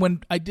 And then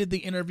when I did the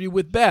interview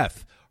with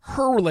Beth,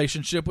 her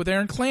relationship with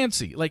Aaron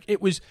Clancy, like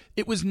it was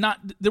not,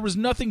 there was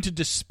nothing to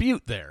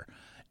dispute there.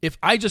 If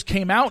I just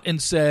came out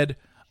and said,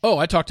 oh,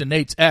 I talked to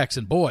Nate's ex,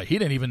 and boy, he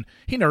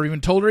never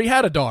even told her he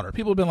had a daughter.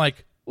 People have been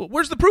like, well,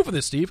 where's the proof of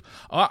this, Steve?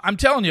 I'm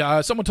telling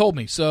you, someone told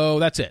me, so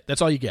that's it.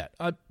 That's all you get.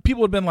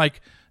 People have been like,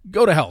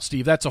 go to hell,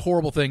 Steve. That's a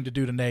horrible thing to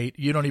do to Nate.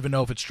 You don't even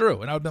know if it's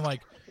true. And I would have been like,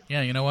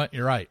 yeah, you know what?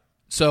 You're right.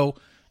 So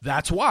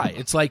that's why.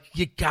 It's like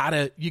you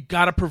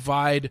gotta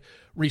provide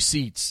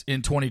receipts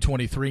in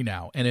 2023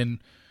 now. And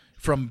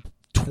from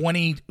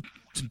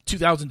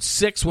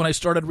 2006 when I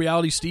started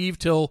Reality Steve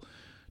till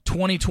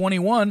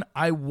 2021,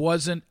 I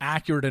wasn't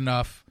accurate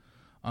enough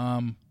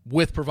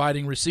with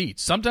providing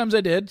receipts. Sometimes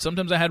I did.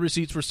 Sometimes I had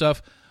receipts for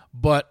stuff,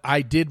 but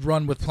I did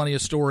run with plenty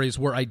of stories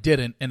where I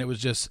didn't, and it was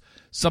just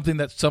something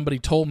that somebody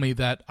told me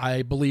that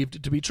I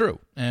believed to be true.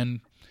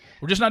 And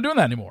we're just not doing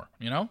that anymore,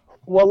 you know?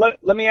 Well,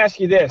 let me ask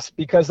you this,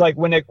 because like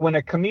when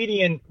a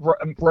comedian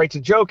writes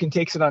a joke and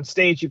takes it on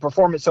stage, you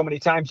perform it so many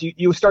times,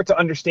 you start to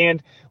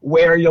understand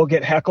where you'll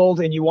get heckled,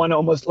 and you want to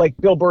almost, like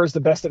Bill Burr is the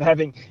best at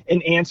having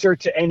an answer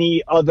to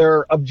any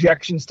other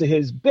objections to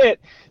his bit.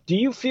 Do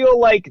you feel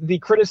like the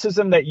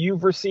criticism that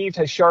you've received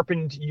has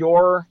sharpened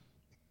your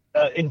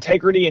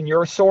integrity and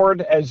your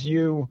sword as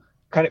you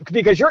kind of,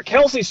 because your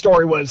Kelsey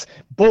story was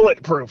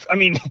bulletproof. I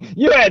mean,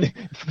 you had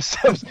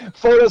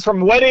photos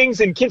from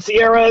weddings and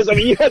quinceañeras. I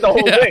mean, you had the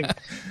whole thing.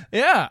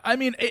 Yeah. I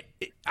mean,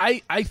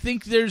 I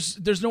think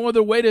there's no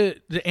other way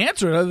to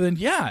answer it other than,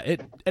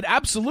 it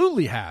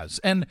absolutely has.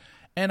 And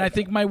I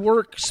think my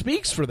work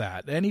speaks for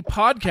that. Any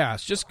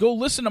podcast, just go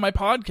listen to my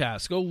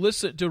podcast, go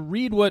listen to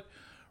read what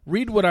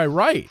I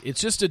write.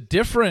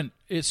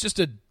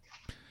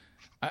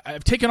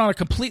 I've taken on a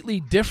completely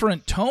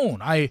different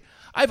tone.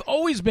 I've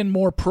always been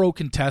more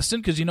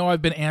pro-contestant because,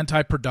 I've been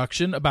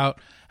anti-production about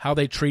how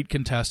they treat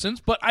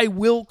contestants, but I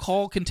will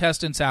call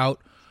contestants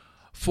out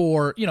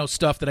for,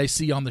 stuff that I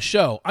see on the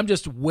show. I'm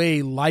just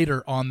way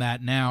lighter on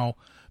that now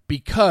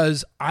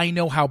because I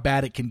know how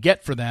bad it can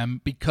get for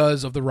them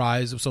because of the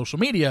rise of social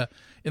media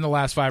in the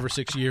last 5 or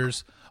 6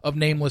 years of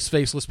nameless,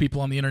 faceless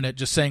people on the internet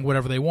just saying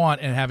whatever they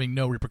want and having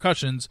no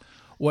repercussions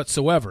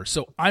whatsoever.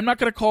 So I'm not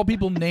going to call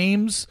people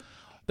names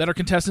that are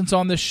contestants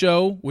on this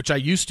show, which I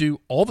used to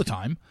all the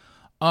time.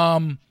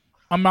 I'm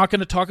not going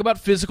to talk about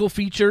physical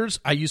features.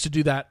 I used to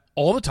do that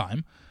all the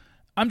time.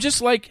 I'm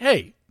just like,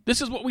 hey,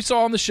 this is what we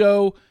saw on the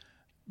show.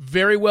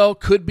 Very well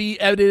could be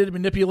edited,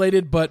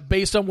 manipulated, but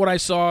based on what I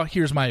saw,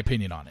 here's my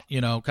opinion on it.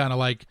 Kind of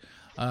like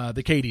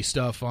the Katie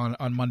stuff on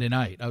Monday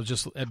night.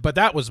 But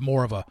that was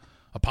more of a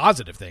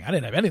positive thing. I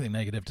didn't have anything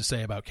negative to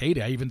say about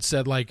Katie. I even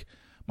said, like,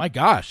 my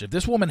gosh, if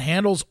this woman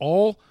handles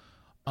all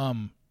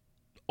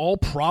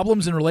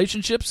problems in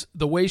relationships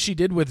the way she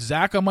did with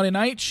Zach on Monday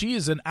night, she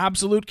is an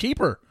absolute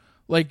keeper.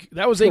 Like,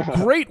 that was a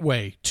great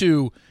way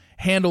to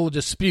handle a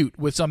dispute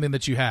with something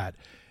that you had.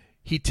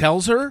 He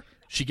tells her,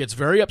 she gets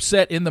very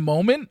upset in the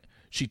moment.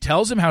 She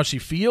tells him how she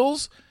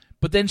feels,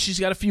 but then she's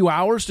got a few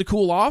hours to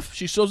cool off.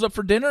 She shows up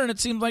for dinner, and it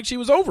seemed like she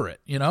was over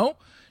it.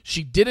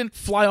 She didn't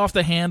fly off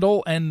the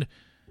handle and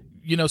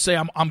say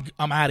I'm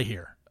out of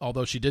here.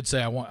 Although she did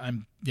say I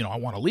want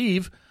to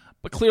leave.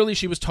 But clearly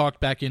she was talked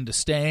back into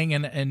staying,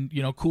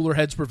 and cooler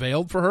heads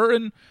prevailed for her.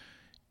 And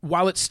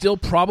while it still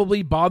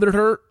probably bothered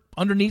her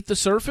underneath the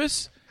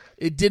surface,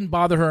 it didn't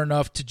bother her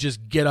enough to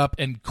just get up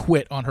and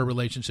quit on her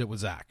relationship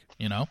with Zach,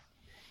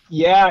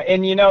 Yeah,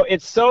 and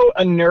it's so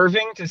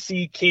unnerving to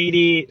see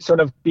Katie sort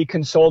of be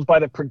consoled by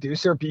the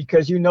producer,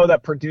 because that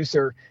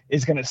producer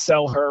is going to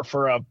sell her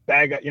for a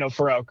bag,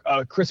 for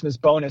a Christmas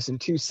bonus in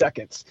 2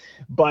 seconds.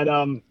 But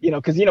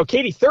because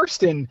Katie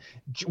Thurston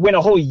went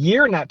a whole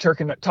year not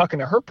talking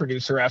to her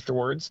producer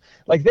afterwards.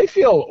 Like, they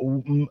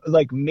feel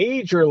like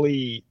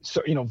majorly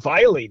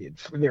violated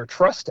for their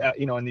trust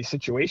in these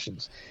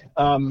situations.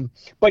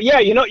 But yeah,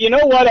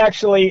 what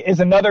actually is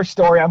another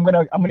story I'm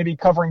gonna be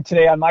covering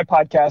today on my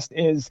podcast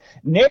is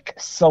Nick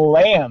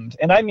slammed,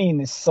 and I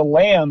mean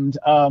slammed,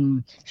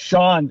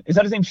 Sean. Is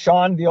that his name?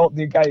 Sean,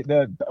 the guy,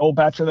 the old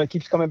Bachelor that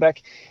keeps coming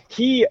back.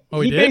 He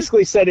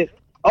basically said it.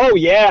 Oh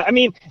yeah, I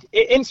mean,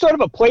 in sort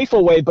of a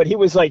playful way, but he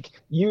was like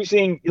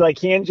using like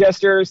hand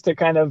gestures to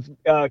kind of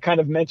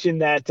mention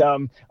that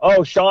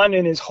Sean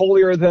in his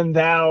holier than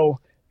thou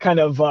kind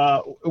of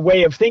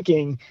way of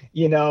thinking,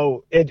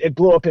 it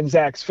blew up in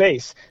Zach's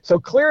face. So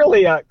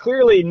clearly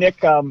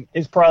Nick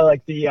is probably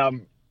like the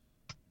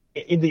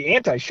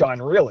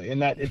anti-Sean, really, in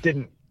that it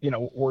didn't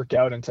work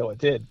out until it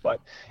did. But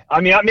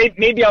I mean,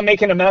 maybe I'm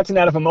making a mountain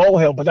out of a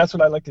molehill, but that's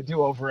what I like to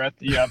do over at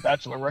the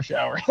Bachelor Rush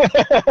Hour.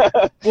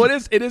 Well,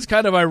 it is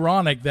kind of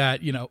ironic that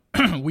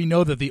we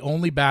know that the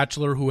only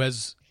Bachelor who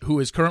is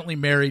currently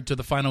married to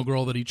the final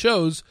girl that he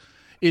chose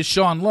is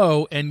Sean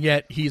Lowe, and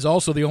yet he's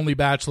also the only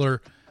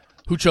Bachelor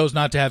who chose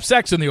not to have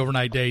sex in the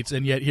overnight dates,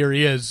 and yet here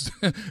he is,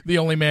 the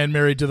only man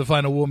married to the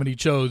final woman he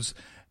chose.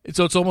 And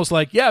so it's almost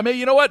like, yeah,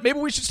 maybe, maybe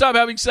we should stop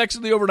having sex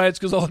in the overnights,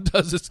 because all it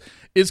does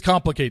is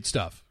complicate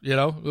stuff,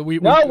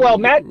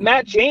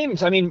 Matt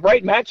James, I mean,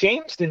 right, Matt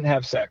James didn't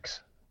have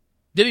sex.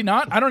 Did he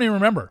not? I don't even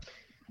remember.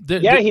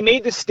 He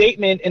made the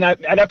statement, and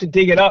I'd have to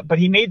dig it up, but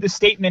he made the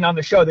statement on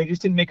the show. They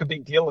just didn't make a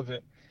big deal of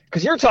it.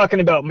 Because you're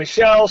talking about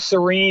Michelle,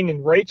 Serene,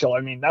 and Rachel.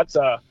 I mean, that's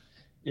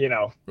Brie,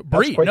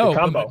 that's quite the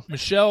combo.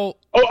 Michelle.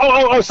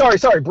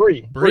 Sorry,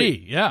 Brie.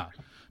 Brie, yeah.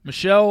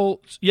 Michelle,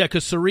 yeah,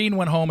 because Serene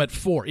went home at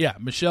 4. Yeah,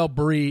 Michelle,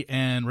 Brie,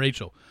 and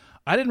Rachel.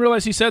 I didn't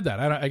realize he said that.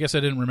 I guess I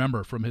didn't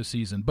remember from his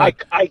season.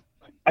 But I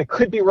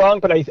could be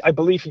wrong, but I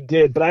believe he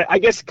did. But I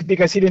guess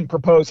because he didn't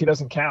propose, he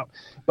doesn't count.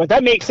 But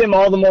that makes him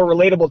all the more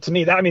relatable to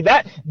me.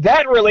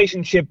 That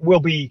relationship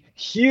will be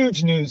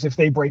huge news if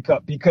they break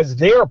up, because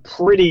they're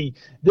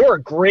a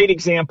great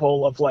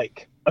example of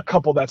like a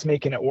couple that's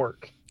making it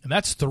work. And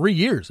that's 3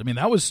 years. I mean,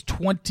 that was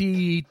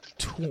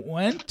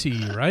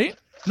 2020, right?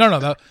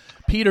 No,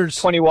 Peter's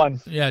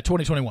 21. Yeah,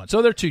 2021.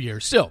 So they're 2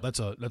 years. Still, that's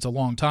a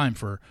long time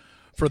for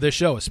this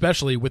show,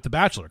 especially with The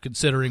Bachelor,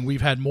 considering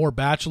we've had more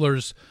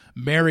Bachelors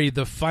marry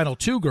the final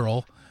 2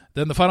 girl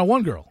than the Final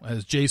One girl,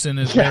 as Jason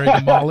is married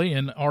to Molly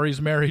and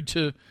Ari's married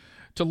to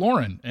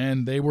Lauren,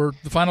 and they were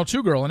the Final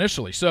Two girl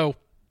initially. So,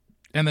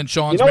 and then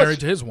Sean's married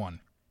to his one.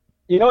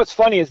 You know what's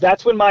funny is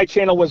that's when my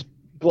channel was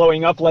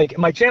blowing up. Like,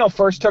 my channel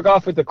first took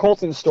off with the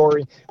Colton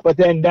story, but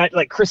then that,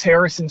 like, Chris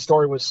Harrison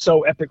story was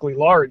so epically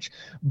large.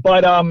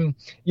 But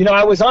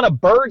I was on a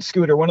Bird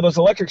scooter, one of those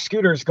electric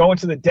scooters, going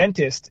to the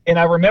dentist, and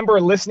I remember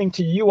listening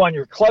to you on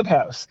your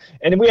Clubhouse,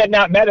 and we had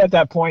not met at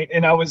that point.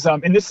 And I was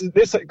and this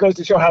goes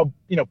to show how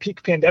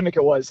peak pandemic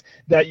it was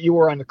that you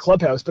were on the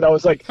Clubhouse. But I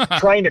was like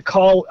trying to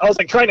call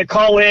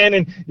in,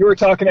 and you were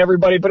talking to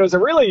everybody. But it was a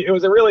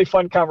really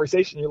fun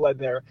conversation you led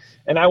there.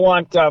 And I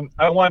want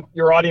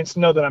your audience to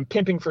know that I'm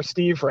pimping for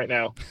Steve right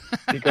now,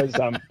 because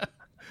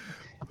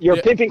you're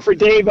pimping for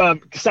Dave.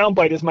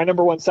 Soundbite is my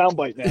number one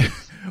soundbite now.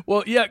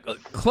 Well, yeah,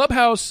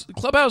 Clubhouse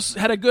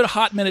had a good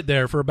hot minute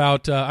there for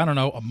about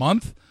a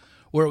month,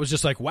 where it was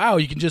just like, wow,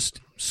 you can just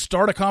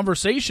start a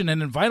conversation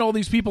and invite all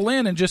these people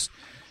in and just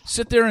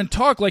sit there and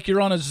talk like you're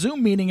on a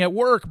Zoom meeting at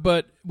work,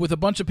 but with a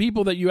bunch of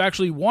people that you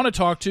actually want to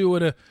talk to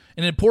at an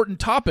important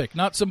topic,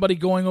 not somebody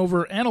going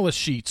over analyst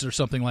sheets or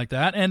something like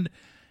that. And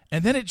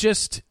then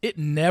it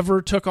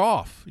never took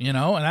off,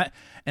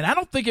 and I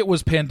don't think it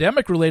was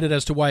pandemic related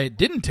as to why it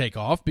didn't take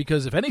off,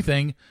 because if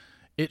anything,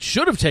 it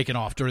should have taken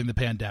off during the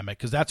pandemic,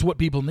 because that's what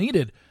people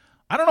needed.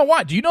 I don't know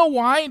why. Do you know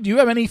why? Do you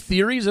have any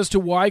theories as to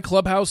why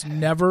Clubhouse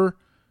never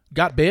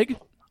got big?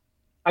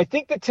 I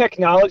think the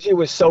technology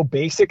was so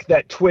basic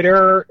that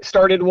Twitter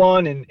started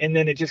one, and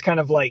then it just kind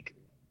of like,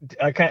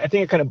 I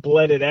think it kind of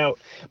bled it out.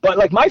 But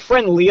like, my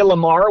friend Leah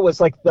Lamar was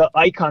like the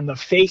icon, the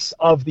face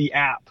of the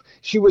app.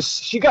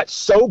 She got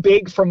so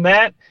big from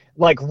that,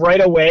 like,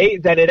 right away,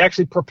 that it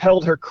actually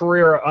propelled her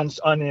career on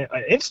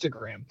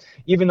Instagram,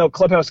 even though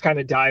Clubhouse kind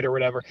of died or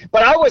whatever.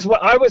 But I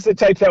was the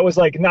type that was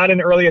like not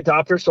an early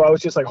adopter, so I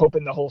was just like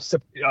hoping the whole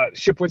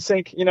ship would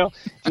sink,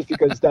 just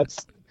because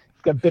that's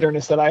the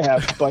bitterness that I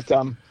have. But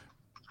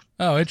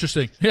oh,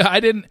 interesting. Yeah,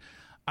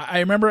 I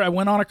remember I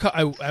went on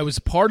I was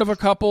part of a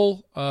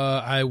couple.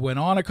 I went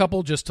on a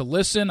couple just to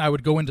listen. I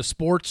would go into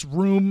sports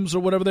rooms or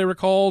whatever they were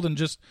called and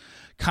just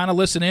kind of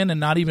listen in and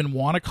not even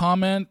want to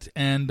comment.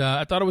 And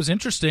I thought it was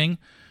interesting.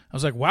 I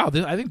was like, wow,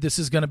 I think this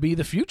is going to be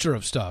the future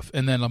of stuff.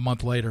 And then a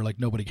month later, like,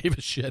 nobody gave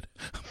a shit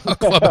about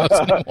Clubhouse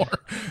anymore.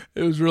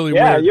 It was really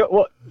weird.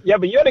 But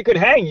you had a good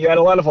hang. You had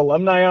a lot of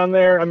alumni on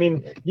there. I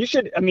mean,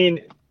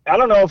 I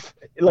don't know if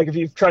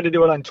you've tried to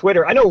do it on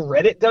Twitter. I know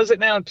Reddit does it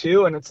now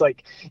too, and it's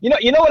like, you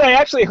know what? I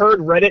actually heard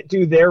Reddit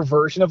do their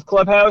version of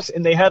Clubhouse,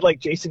 and they had like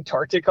Jason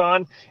Tartick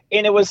on,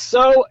 and it was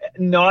so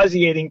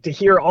nauseating to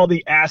hear all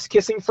the ass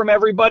kissing from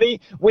everybody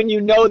when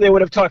they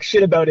would have talked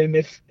shit about him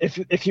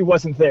if he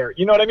wasn't there.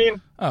 You know what I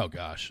mean? Oh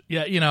gosh,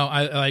 yeah.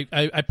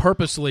 I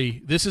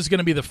purposely, this is going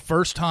to be the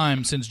first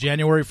time since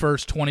January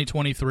 1st,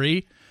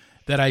 2023,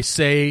 that I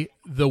say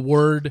the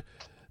word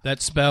that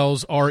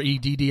spells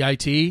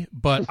REDDIT,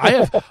 but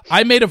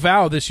I made a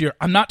vow this year.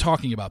 I'm not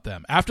talking about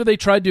them. After they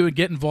tried to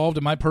get involved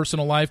in my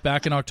personal life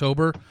back in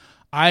October,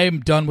 I am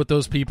done with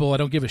those people. I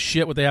don't give a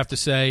shit what they have to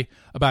say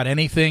about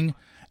anything,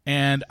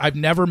 and I've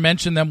never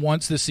mentioned them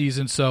once this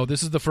season, so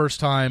this is the first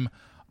time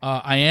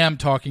I am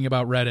talking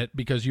about Reddit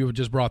because you have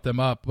just brought them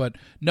up. But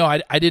no,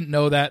 I didn't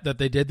know that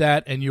they did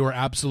that, and you are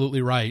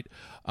absolutely right,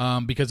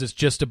 because it's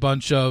just a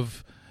bunch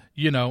of,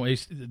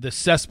 the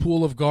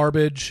cesspool of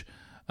garbage,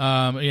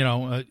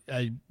 a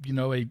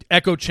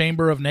echo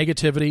chamber of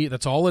negativity.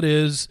 That's all it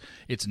is.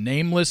 It's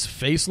nameless,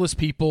 faceless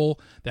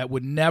people that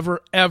would never,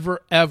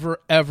 ever,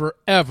 ever, ever,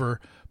 ever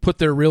put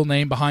their real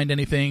name behind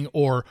anything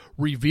or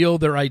reveal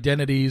their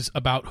identities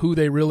about who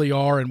they really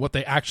are and what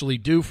they actually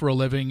do for a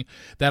living,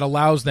 that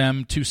allows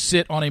them to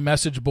sit on a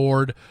message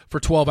board for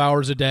 12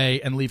 hours a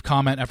day and leave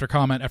comment after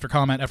comment after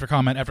comment after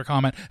comment after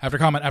comment after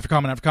comment after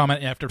comment after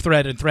comment after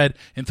thread and thread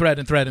and thread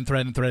and thread and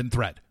thread and thread and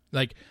thread.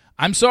 Like,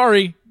 I'm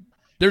sorry.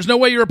 There's no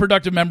way you're a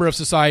productive member of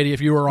society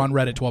if you are on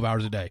Reddit 12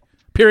 hours a day.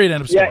 Period.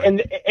 End of story.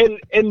 Yeah,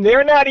 and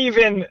they're not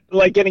even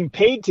like getting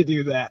paid to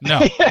do that.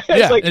 No.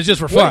 It's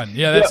just for fun.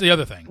 That's the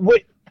other thing.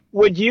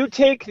 Would you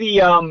take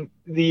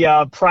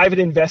the private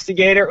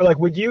investigator, or like,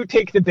 would you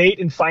take the bait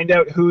and find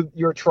out who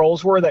your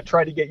trolls were that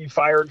tried to get you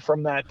fired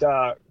from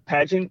that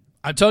pageant?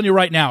 I'm telling you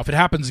right now, if it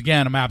happens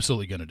again, I'm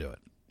absolutely going to do it.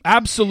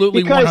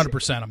 Absolutely,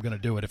 100%. I'm going to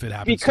do it if it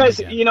happens.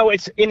 Because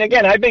and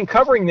again, I've been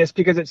covering this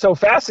because it's so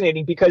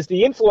fascinating. Because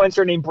the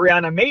influencer named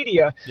Brianna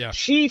Madia,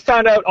 she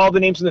found out all the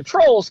names of the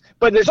trolls,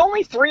 but there's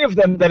only 3 of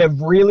them that have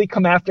really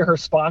come after her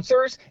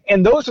sponsors,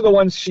 and those are the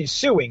ones she's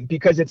suing,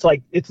 because it's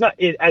like, it's not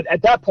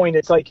at that point,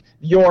 it's like,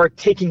 you're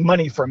taking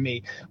money from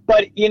me.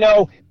 But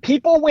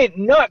people went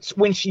nuts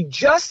when she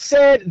just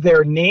said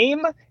their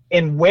name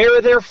and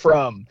where they're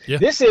from. Yeah.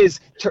 This is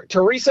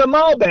Teresa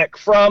Malbec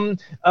from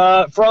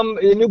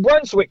New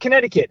Brunswick,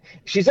 Connecticut.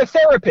 She's a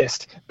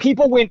therapist.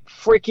 People went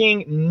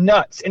freaking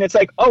nuts. And it's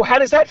like, oh, how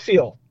does that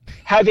feel?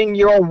 having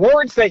your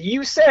words that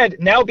you said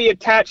now be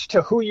attached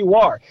to who you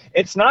are.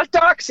 It's not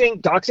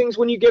doxing. Doxing's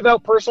when you give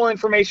out personal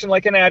information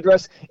like an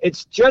address.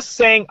 It's just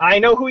saying, I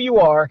know who you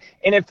are.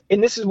 And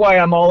this is why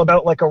I'm all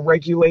about like a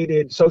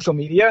regulated social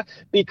media,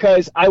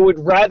 because I would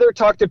rather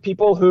talk to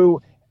people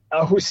who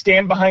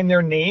stand behind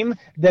their name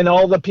than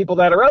all the people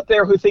that are out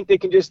there who think they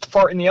can just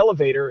fart in the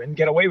elevator and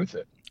get away with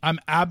it. I'm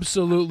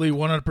absolutely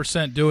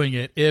 100% doing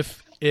it.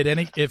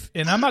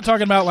 And I'm not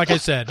talking about, like I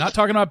said, not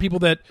talking about people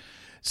that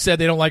said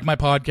they don't like my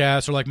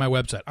podcast or like my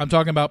website. I'm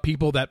talking about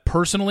people that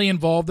personally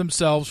involve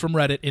themselves from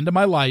Reddit into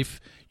my life.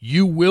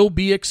 You will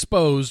be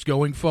exposed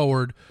going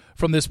forward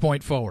from this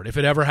point forward, if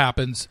it ever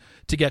happens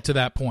to get to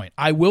that point.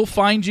 I will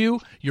find you.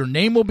 Your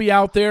name will be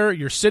out there.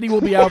 Your city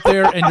will be out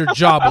there, and your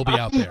job will be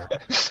out there.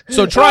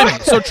 So try me.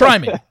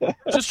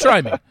 Just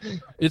try me.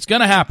 It's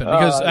going to happen,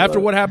 because after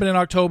what happened in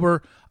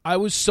October, I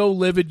was so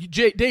livid.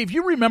 Dave,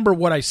 you remember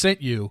what I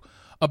sent you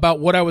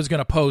about what I was going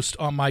to post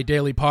on my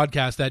daily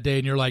podcast that day,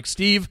 and you're like,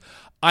 Steve,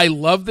 I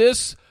love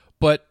this,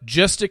 but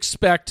just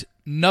expect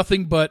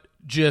nothing but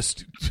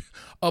just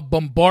a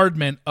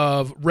bombardment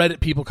of Reddit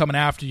people coming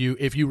after you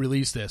if you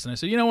release this. And I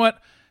said, you know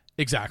what?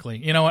 Exactly.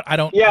 You know what? I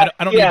don't need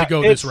to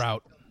go this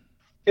route.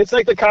 It's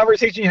like the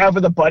conversation you have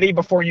with a buddy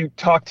before you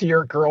talk to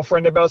your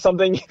girlfriend about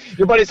something.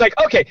 Your buddy's like,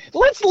 okay,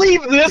 let's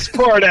leave this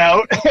part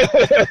out.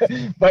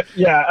 But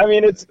yeah, I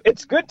mean,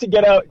 it's good to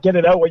get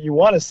it out what you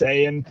want to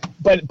say,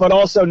 but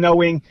also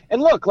knowing,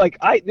 and look,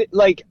 I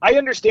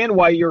understand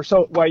why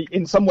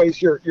in some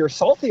ways you're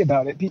salty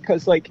about it,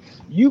 because like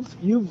you've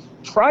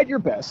tried your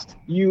best.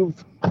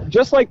 You've,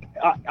 just like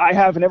I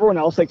have and everyone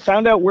else, like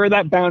found out where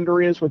that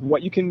boundary is with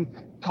what you can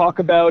talk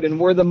about and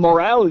where the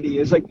morality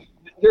is. Like,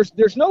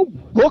 there's no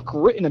book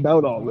written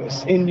about all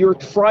this, and you're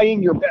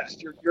trying your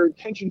best. Your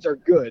intentions are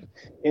good,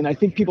 and I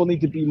think people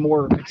need to be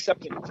more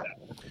accepting of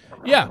that.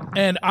 Yeah,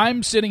 and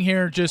I'm sitting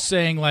here just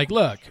saying, like,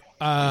 look,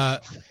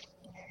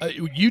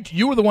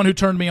 you were the one who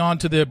turned me on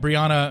to the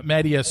Brianna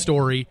Media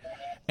story,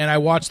 and I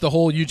watched the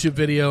whole YouTube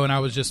video, and I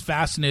was just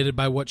fascinated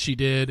by what she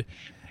did,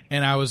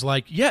 and I was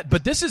like, yeah,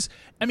 but this is,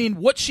 I mean,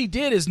 what she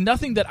did is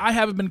nothing that I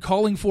haven't been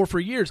calling for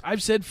years.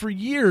 I've said for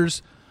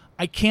years,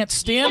 I can't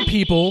stand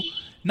people.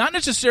 Not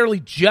necessarily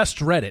just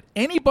Reddit.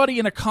 Anybody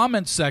in a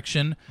comments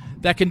section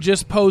that can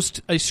just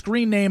post a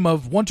screen name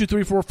of 1, 2,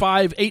 3, 4,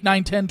 5, 8,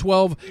 9, 10,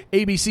 12,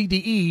 A, B, C,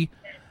 D, E,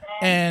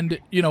 and,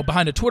 you know,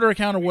 behind a Twitter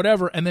account or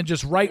whatever, and then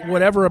just write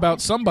whatever about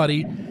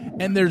somebody,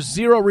 and there's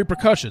zero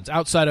repercussions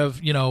outside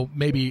of, you know,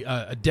 maybe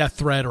a death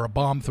threat or a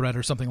bomb threat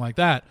or something like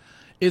that,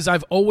 is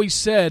I've always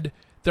said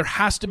there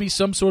has to be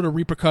some sort of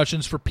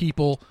repercussions for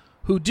people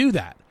who do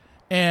that.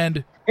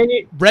 And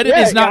Reddit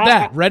is not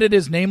that. Reddit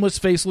is nameless,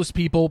 faceless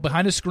people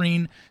behind a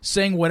screen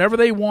saying whatever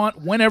they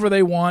want, whenever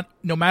they want,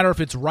 no matter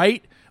if it's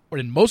right, or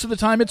in most of the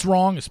time it's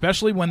wrong,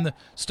 especially when the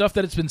stuff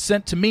that it's been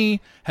sent to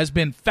me has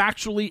been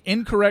factually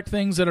incorrect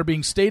things that are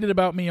being stated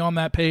about me on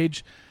that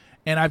page.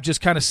 And I've just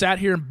kind of sat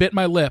here and bit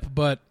my lip.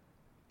 But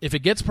if it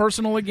gets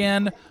personal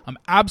again, I'm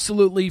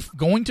absolutely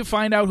going to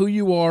find out who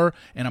you are,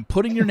 and I'm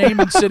putting your name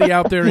and city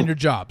out there in your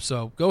job.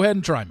 So go ahead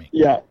and try me.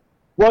 Yeah.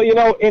 Well, you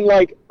know,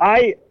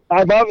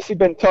 I've obviously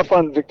been tough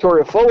on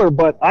Victoria Fuller,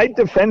 but I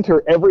defend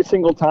her every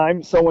single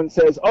time someone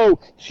says, oh,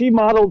 she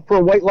modeled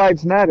for White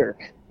Lives Matter.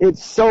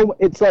 It's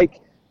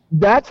like,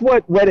 that's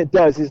what Reddit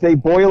does, is they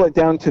boil it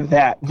down to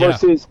that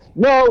versus,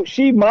 no,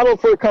 she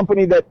modeled for a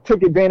company that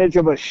took advantage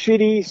of a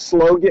shitty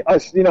slogan,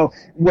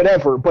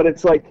 whatever. But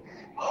it's like,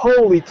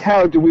 holy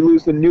cow, do we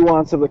lose the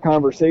nuance of the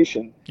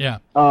conversation? Yeah.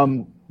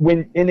 And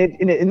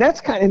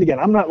that's kind of, and again,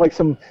 I'm not like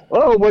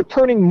we're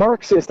turning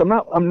Marxist. I'm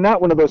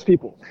not one of those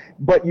people.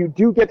 But you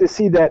do get to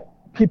see that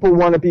people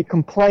want to be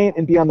compliant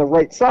and be on the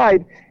right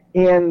side.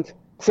 And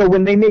so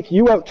when they make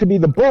you out to be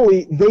the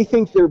bully, they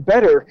think they're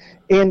better.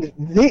 And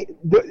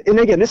and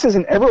again, this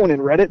isn't everyone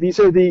in Reddit. These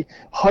are the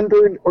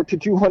 100 or to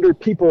 200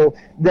 people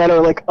that are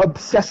like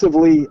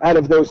obsessively out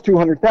of those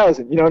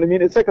 200,000. You know what I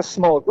mean? It's like a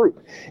small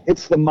group.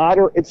 It's the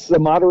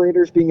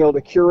moderators being able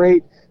to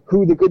curate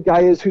who the good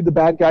guy is, who the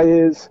bad guy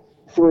is,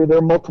 through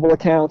their multiple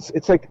accounts.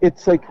 And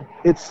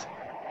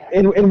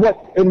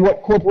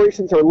what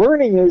corporations are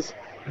learning is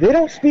they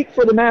don't speak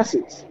for the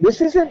masses.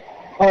 This isn't,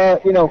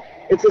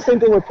 it's the same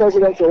thing with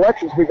presidential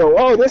elections. We go,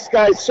 oh, this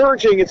guy's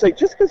surging. It's like,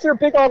 just because they're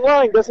big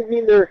online doesn't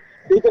mean they're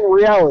big in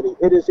reality.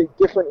 It is a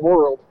different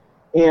world.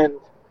 And,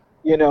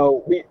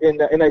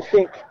 and I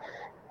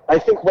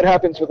think what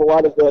happens with a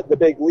lot of the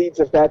big leads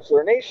of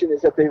Bachelor Nation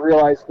is that they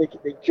realize they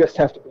just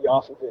have to be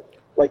off of it.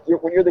 Like,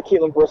 when you're the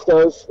Caitlin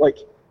Bristows, like,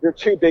 you're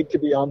too big to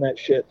be on that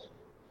shit.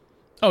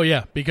 Oh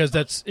yeah, because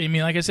that's, I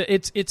mean, like I said,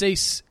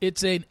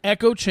 it's an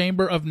echo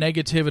chamber of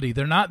negativity.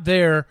 They're not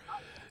there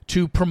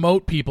to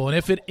promote people. And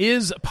if it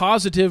is a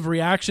positive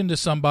reaction to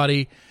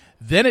somebody,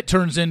 then it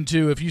turns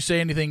into, if you say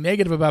anything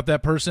negative about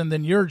that person,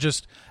 then you're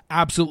just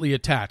absolutely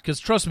attacked. Because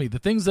trust me, the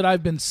things that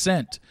I've been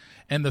sent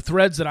and the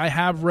threads that I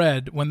have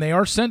read, when they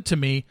are sent to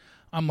me,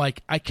 I'm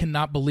like, I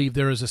cannot believe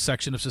there is a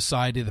section of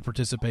society that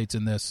participates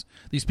in this.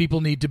 These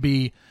people need to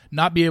they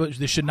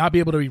should not be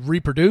able to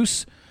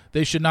reproduce.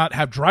 They should not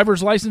have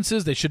driver's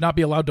licenses. They should not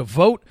be allowed to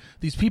vote.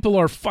 These people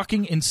are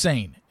fucking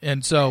insane.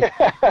 And so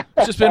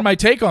it's just been my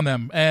take on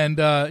them. And,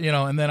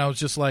 and then I was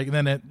just like,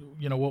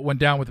 what went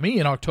down with me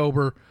in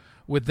October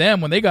with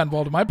them when they got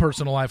involved in my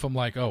personal life, I'm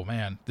like, oh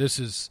man,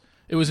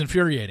 it was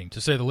infuriating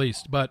to say the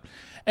least. But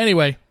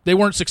anyway, they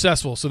weren't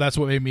successful. So that's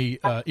what made me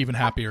even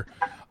happier.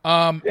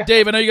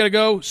 Dave, I know you got to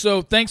go.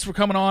 So thanks for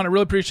coming on. I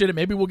really appreciate it.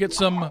 Maybe we'll get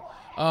some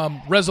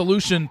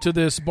resolution to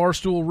this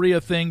Barstool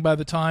Rhea thing by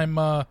the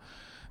time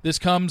this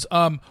comes.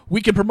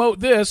 We can promote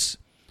this.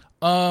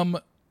 I'm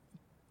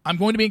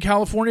going to be in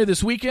California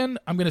this weekend.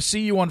 I'm going to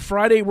see you on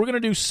Friday. We're going to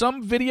do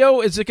some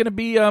video. Is it going to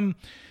be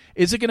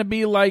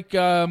like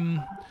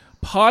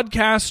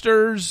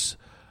podcasters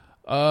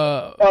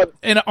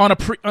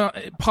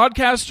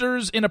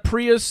podcasters in a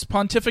Prius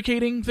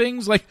pontificating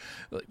things like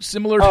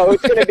similar? Oh,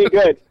 it's going to be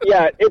good.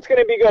 Yeah, it's going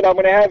to be good. I'm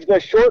going to have the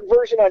short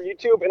version on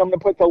YouTube, and I'm going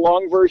to put the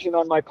long version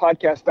on my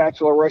podcast,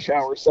 Bachelor Rush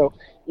Hour. So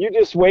you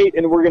just wait,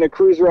 and we're going to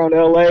cruise around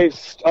LA,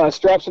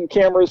 strap some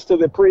cameras to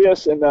the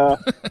Prius, and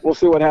we'll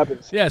see what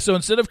happens. Yeah, so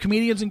instead of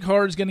comedians in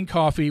cars getting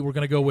coffee, we're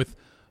going to go with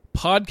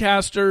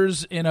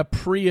podcasters in a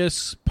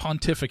Prius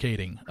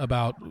pontificating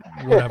about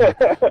whatever.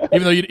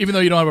 even though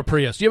you don't have a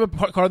Prius. Do you have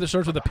a car that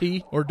starts with a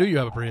P, or do you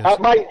have a Prius? We'll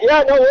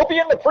be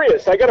in the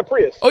Prius. I got a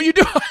Prius. Oh, you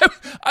do?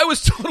 I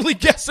was totally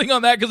guessing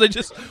on that because I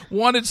just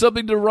wanted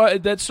something to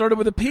ride that started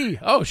with a P.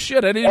 Oh,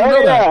 shit, I didn't even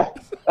know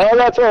that. Oh,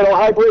 that's right. Oh,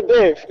 hybrid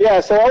Dave. Yeah,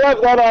 so I'll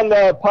have that on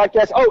the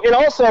podcast. Oh, and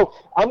also,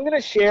 I'm going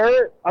to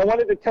share, I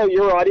wanted to tell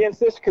your audience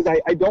this because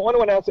I don't want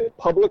to announce it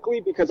publicly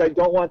because I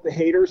don't want the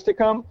haters to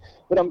come,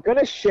 but I'm going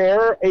to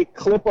share a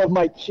clip of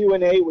my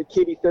Q&A with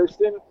Katie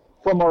Thurston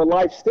from our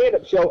live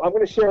stand-up show. I'm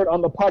going to share it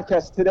on the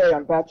podcast today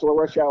on Bachelor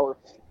Rush Hour.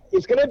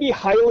 It's going to be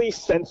highly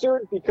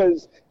censored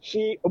because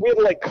we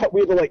had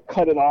to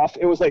cut it off.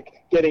 It was like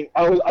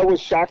I was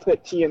shocked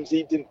that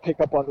TMZ didn't pick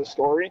up on the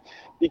story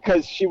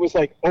because she was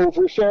like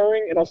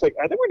oversharing, and I was like,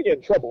 I think we're going to get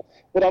in trouble.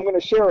 But I'm going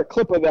to share a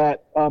clip of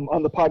that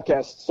on the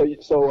podcast.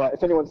 So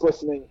if anyone's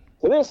listening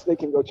to this, they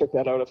can go check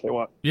that out if they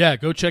want. Yeah,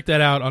 go check that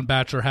out on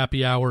Bachelor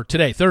Happy Hour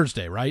today,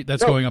 Thursday, right?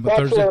 That's going up on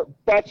Thursday.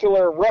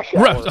 Bachelor Rush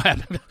Hour.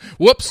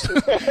 Whoops.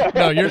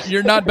 No,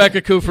 you're not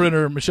Becca Kufrin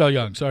or Michelle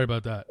Young. Sorry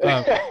about that.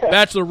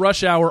 Bachelor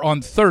Rush Hour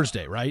on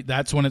Thursday, right?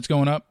 That's when it's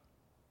going up?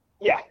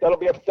 Yeah, that'll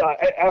be up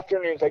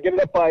afternoons. I get it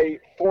up by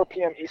 4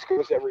 p.m. East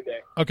Coast every day.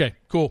 Okay,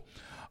 cool.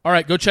 All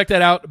right, go check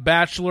that out,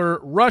 Bachelor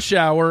Rush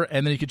Hour,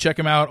 and then you can check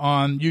him out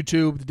on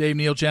YouTube, the Dave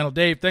Neal channel.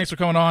 Dave, thanks for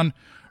coming on.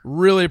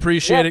 Really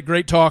appreciate it.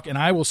 Great talk, and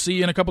I will see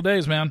you in a couple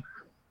days, man.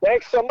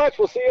 Thanks so much.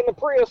 We'll see you in the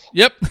Prius.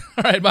 Yep.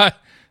 All right, bye.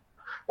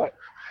 Bye.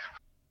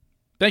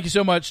 Thank you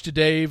so much to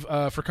Dave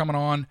for coming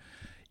on.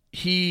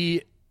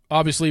 He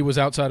obviously was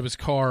outside of his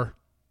car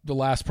the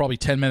last probably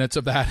 10 minutes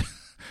of that.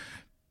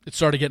 It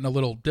started getting a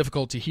little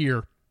difficult to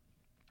hear,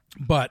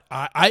 but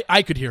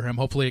I could hear him.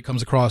 Hopefully it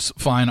comes across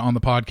fine on the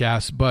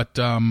podcast. But,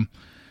 something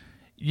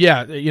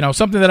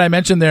that I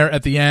mentioned there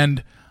at the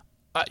end,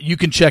 you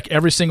can check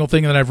every single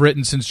thing that I've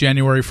written since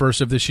January 1st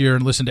of this year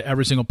and listen to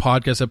every single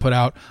podcast I put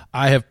out.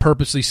 I have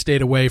purposely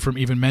stayed away from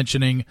even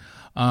mentioning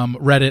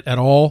Reddit at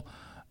all.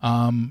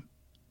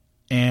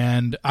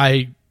 And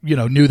I,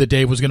 knew that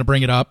Dave was going to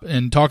bring it up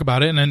and talk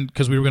about it. And then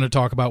because we were going to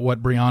talk about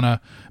what Brianna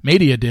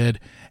Media did.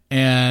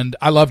 And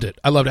I loved it.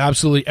 I loved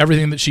absolutely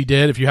everything that she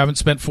did. If you haven't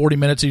spent 40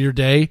 minutes of your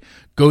day,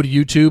 go to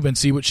YouTube and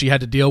see what she had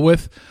to deal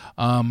with.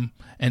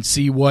 And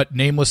see what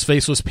nameless,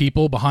 faceless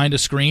people behind a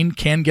screen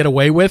can get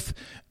away with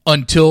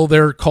until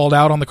they're called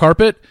out on the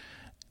carpet.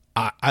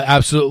 I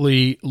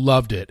absolutely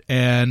loved it.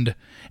 And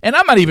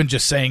I'm not even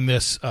just saying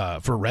this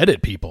for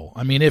Reddit people.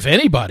 I mean, if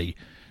anybody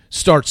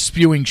starts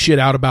spewing shit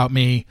out about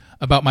me,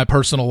 about my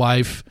personal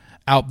life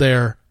out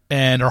there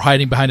and are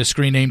hiding behind a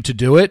screen name to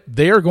do it,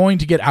 they are going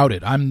to get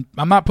outed. I'm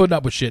not putting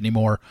up with shit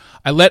anymore.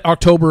 I let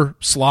October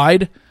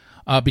slide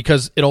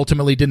because it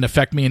ultimately didn't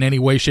affect me in any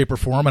way, shape, or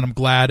form, and I'm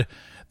glad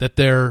that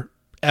their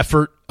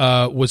effort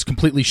was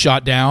completely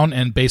shot down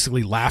and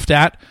basically laughed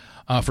at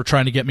for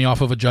trying to get me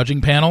off of a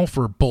judging panel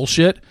for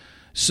bullshit.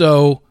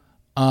 So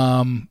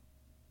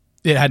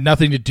it had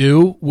nothing to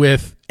do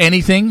with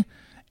anything.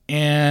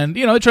 And,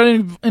 they try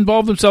to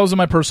involve themselves in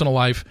my personal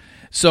life.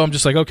 So I'm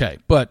just like, okay.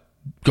 But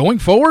going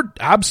forward,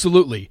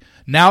 absolutely.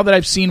 Now that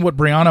I've seen what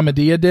Brianna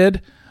Media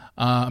did,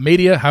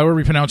 Media, however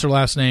you pronounce her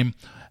last name,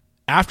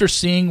 after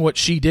seeing what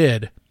she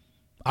did,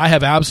 I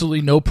have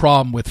absolutely no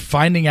problem with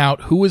finding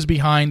out who is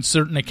behind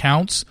certain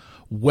accounts,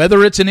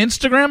 whether it's an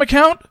Instagram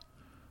account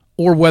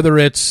or whether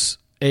it's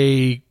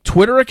a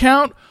Twitter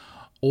account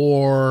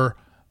or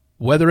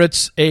whether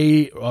it's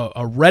a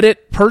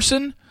Reddit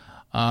person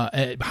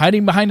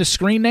hiding behind a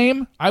screen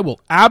name. I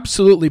will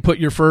absolutely put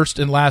your first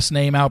and last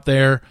name out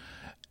there,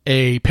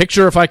 a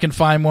picture if I can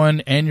find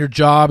one, and your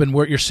job and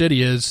where your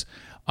city is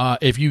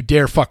if you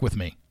dare fuck with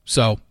me.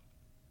 So,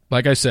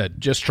 like I said,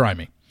 just try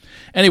me.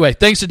 Anyway,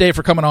 thanks to Dave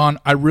for coming on.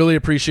 I really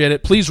appreciate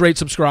it. Please rate,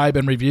 subscribe,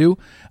 and review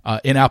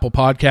in Apple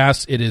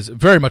Podcasts. It is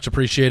very much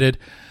appreciated.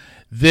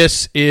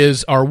 This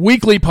is our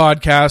weekly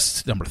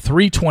podcast, number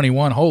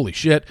 321. Holy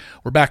shit.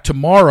 We're back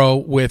tomorrow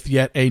with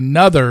yet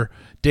another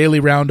Daily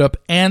Roundup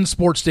and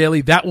Sports Daily.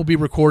 That will be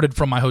recorded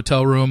from my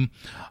hotel room.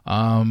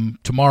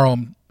 Tomorrow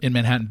I'm in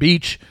Manhattan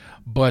Beach,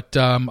 but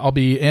I'll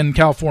be in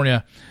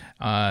California.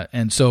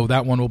 And so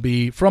that one will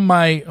be from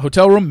my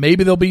hotel room.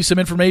 Maybe there'll be some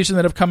information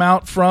that have come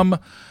out from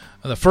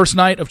the first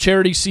night of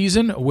charity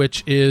season,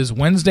 which is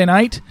Wednesday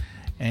night.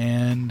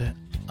 And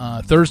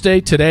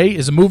Thursday, today,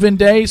 is a move-in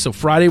day. So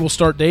Friday will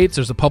start dates.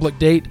 There's a public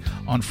date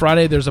on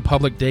Friday. There's a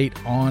public date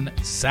on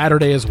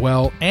Saturday as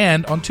well,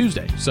 and on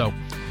Tuesday. So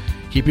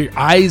keep your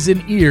eyes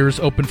and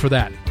ears open for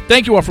that.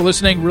 Thank you all for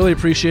listening. Really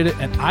appreciate it.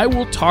 And I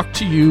will talk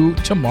to you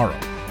tomorrow.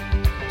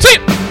 See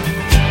you.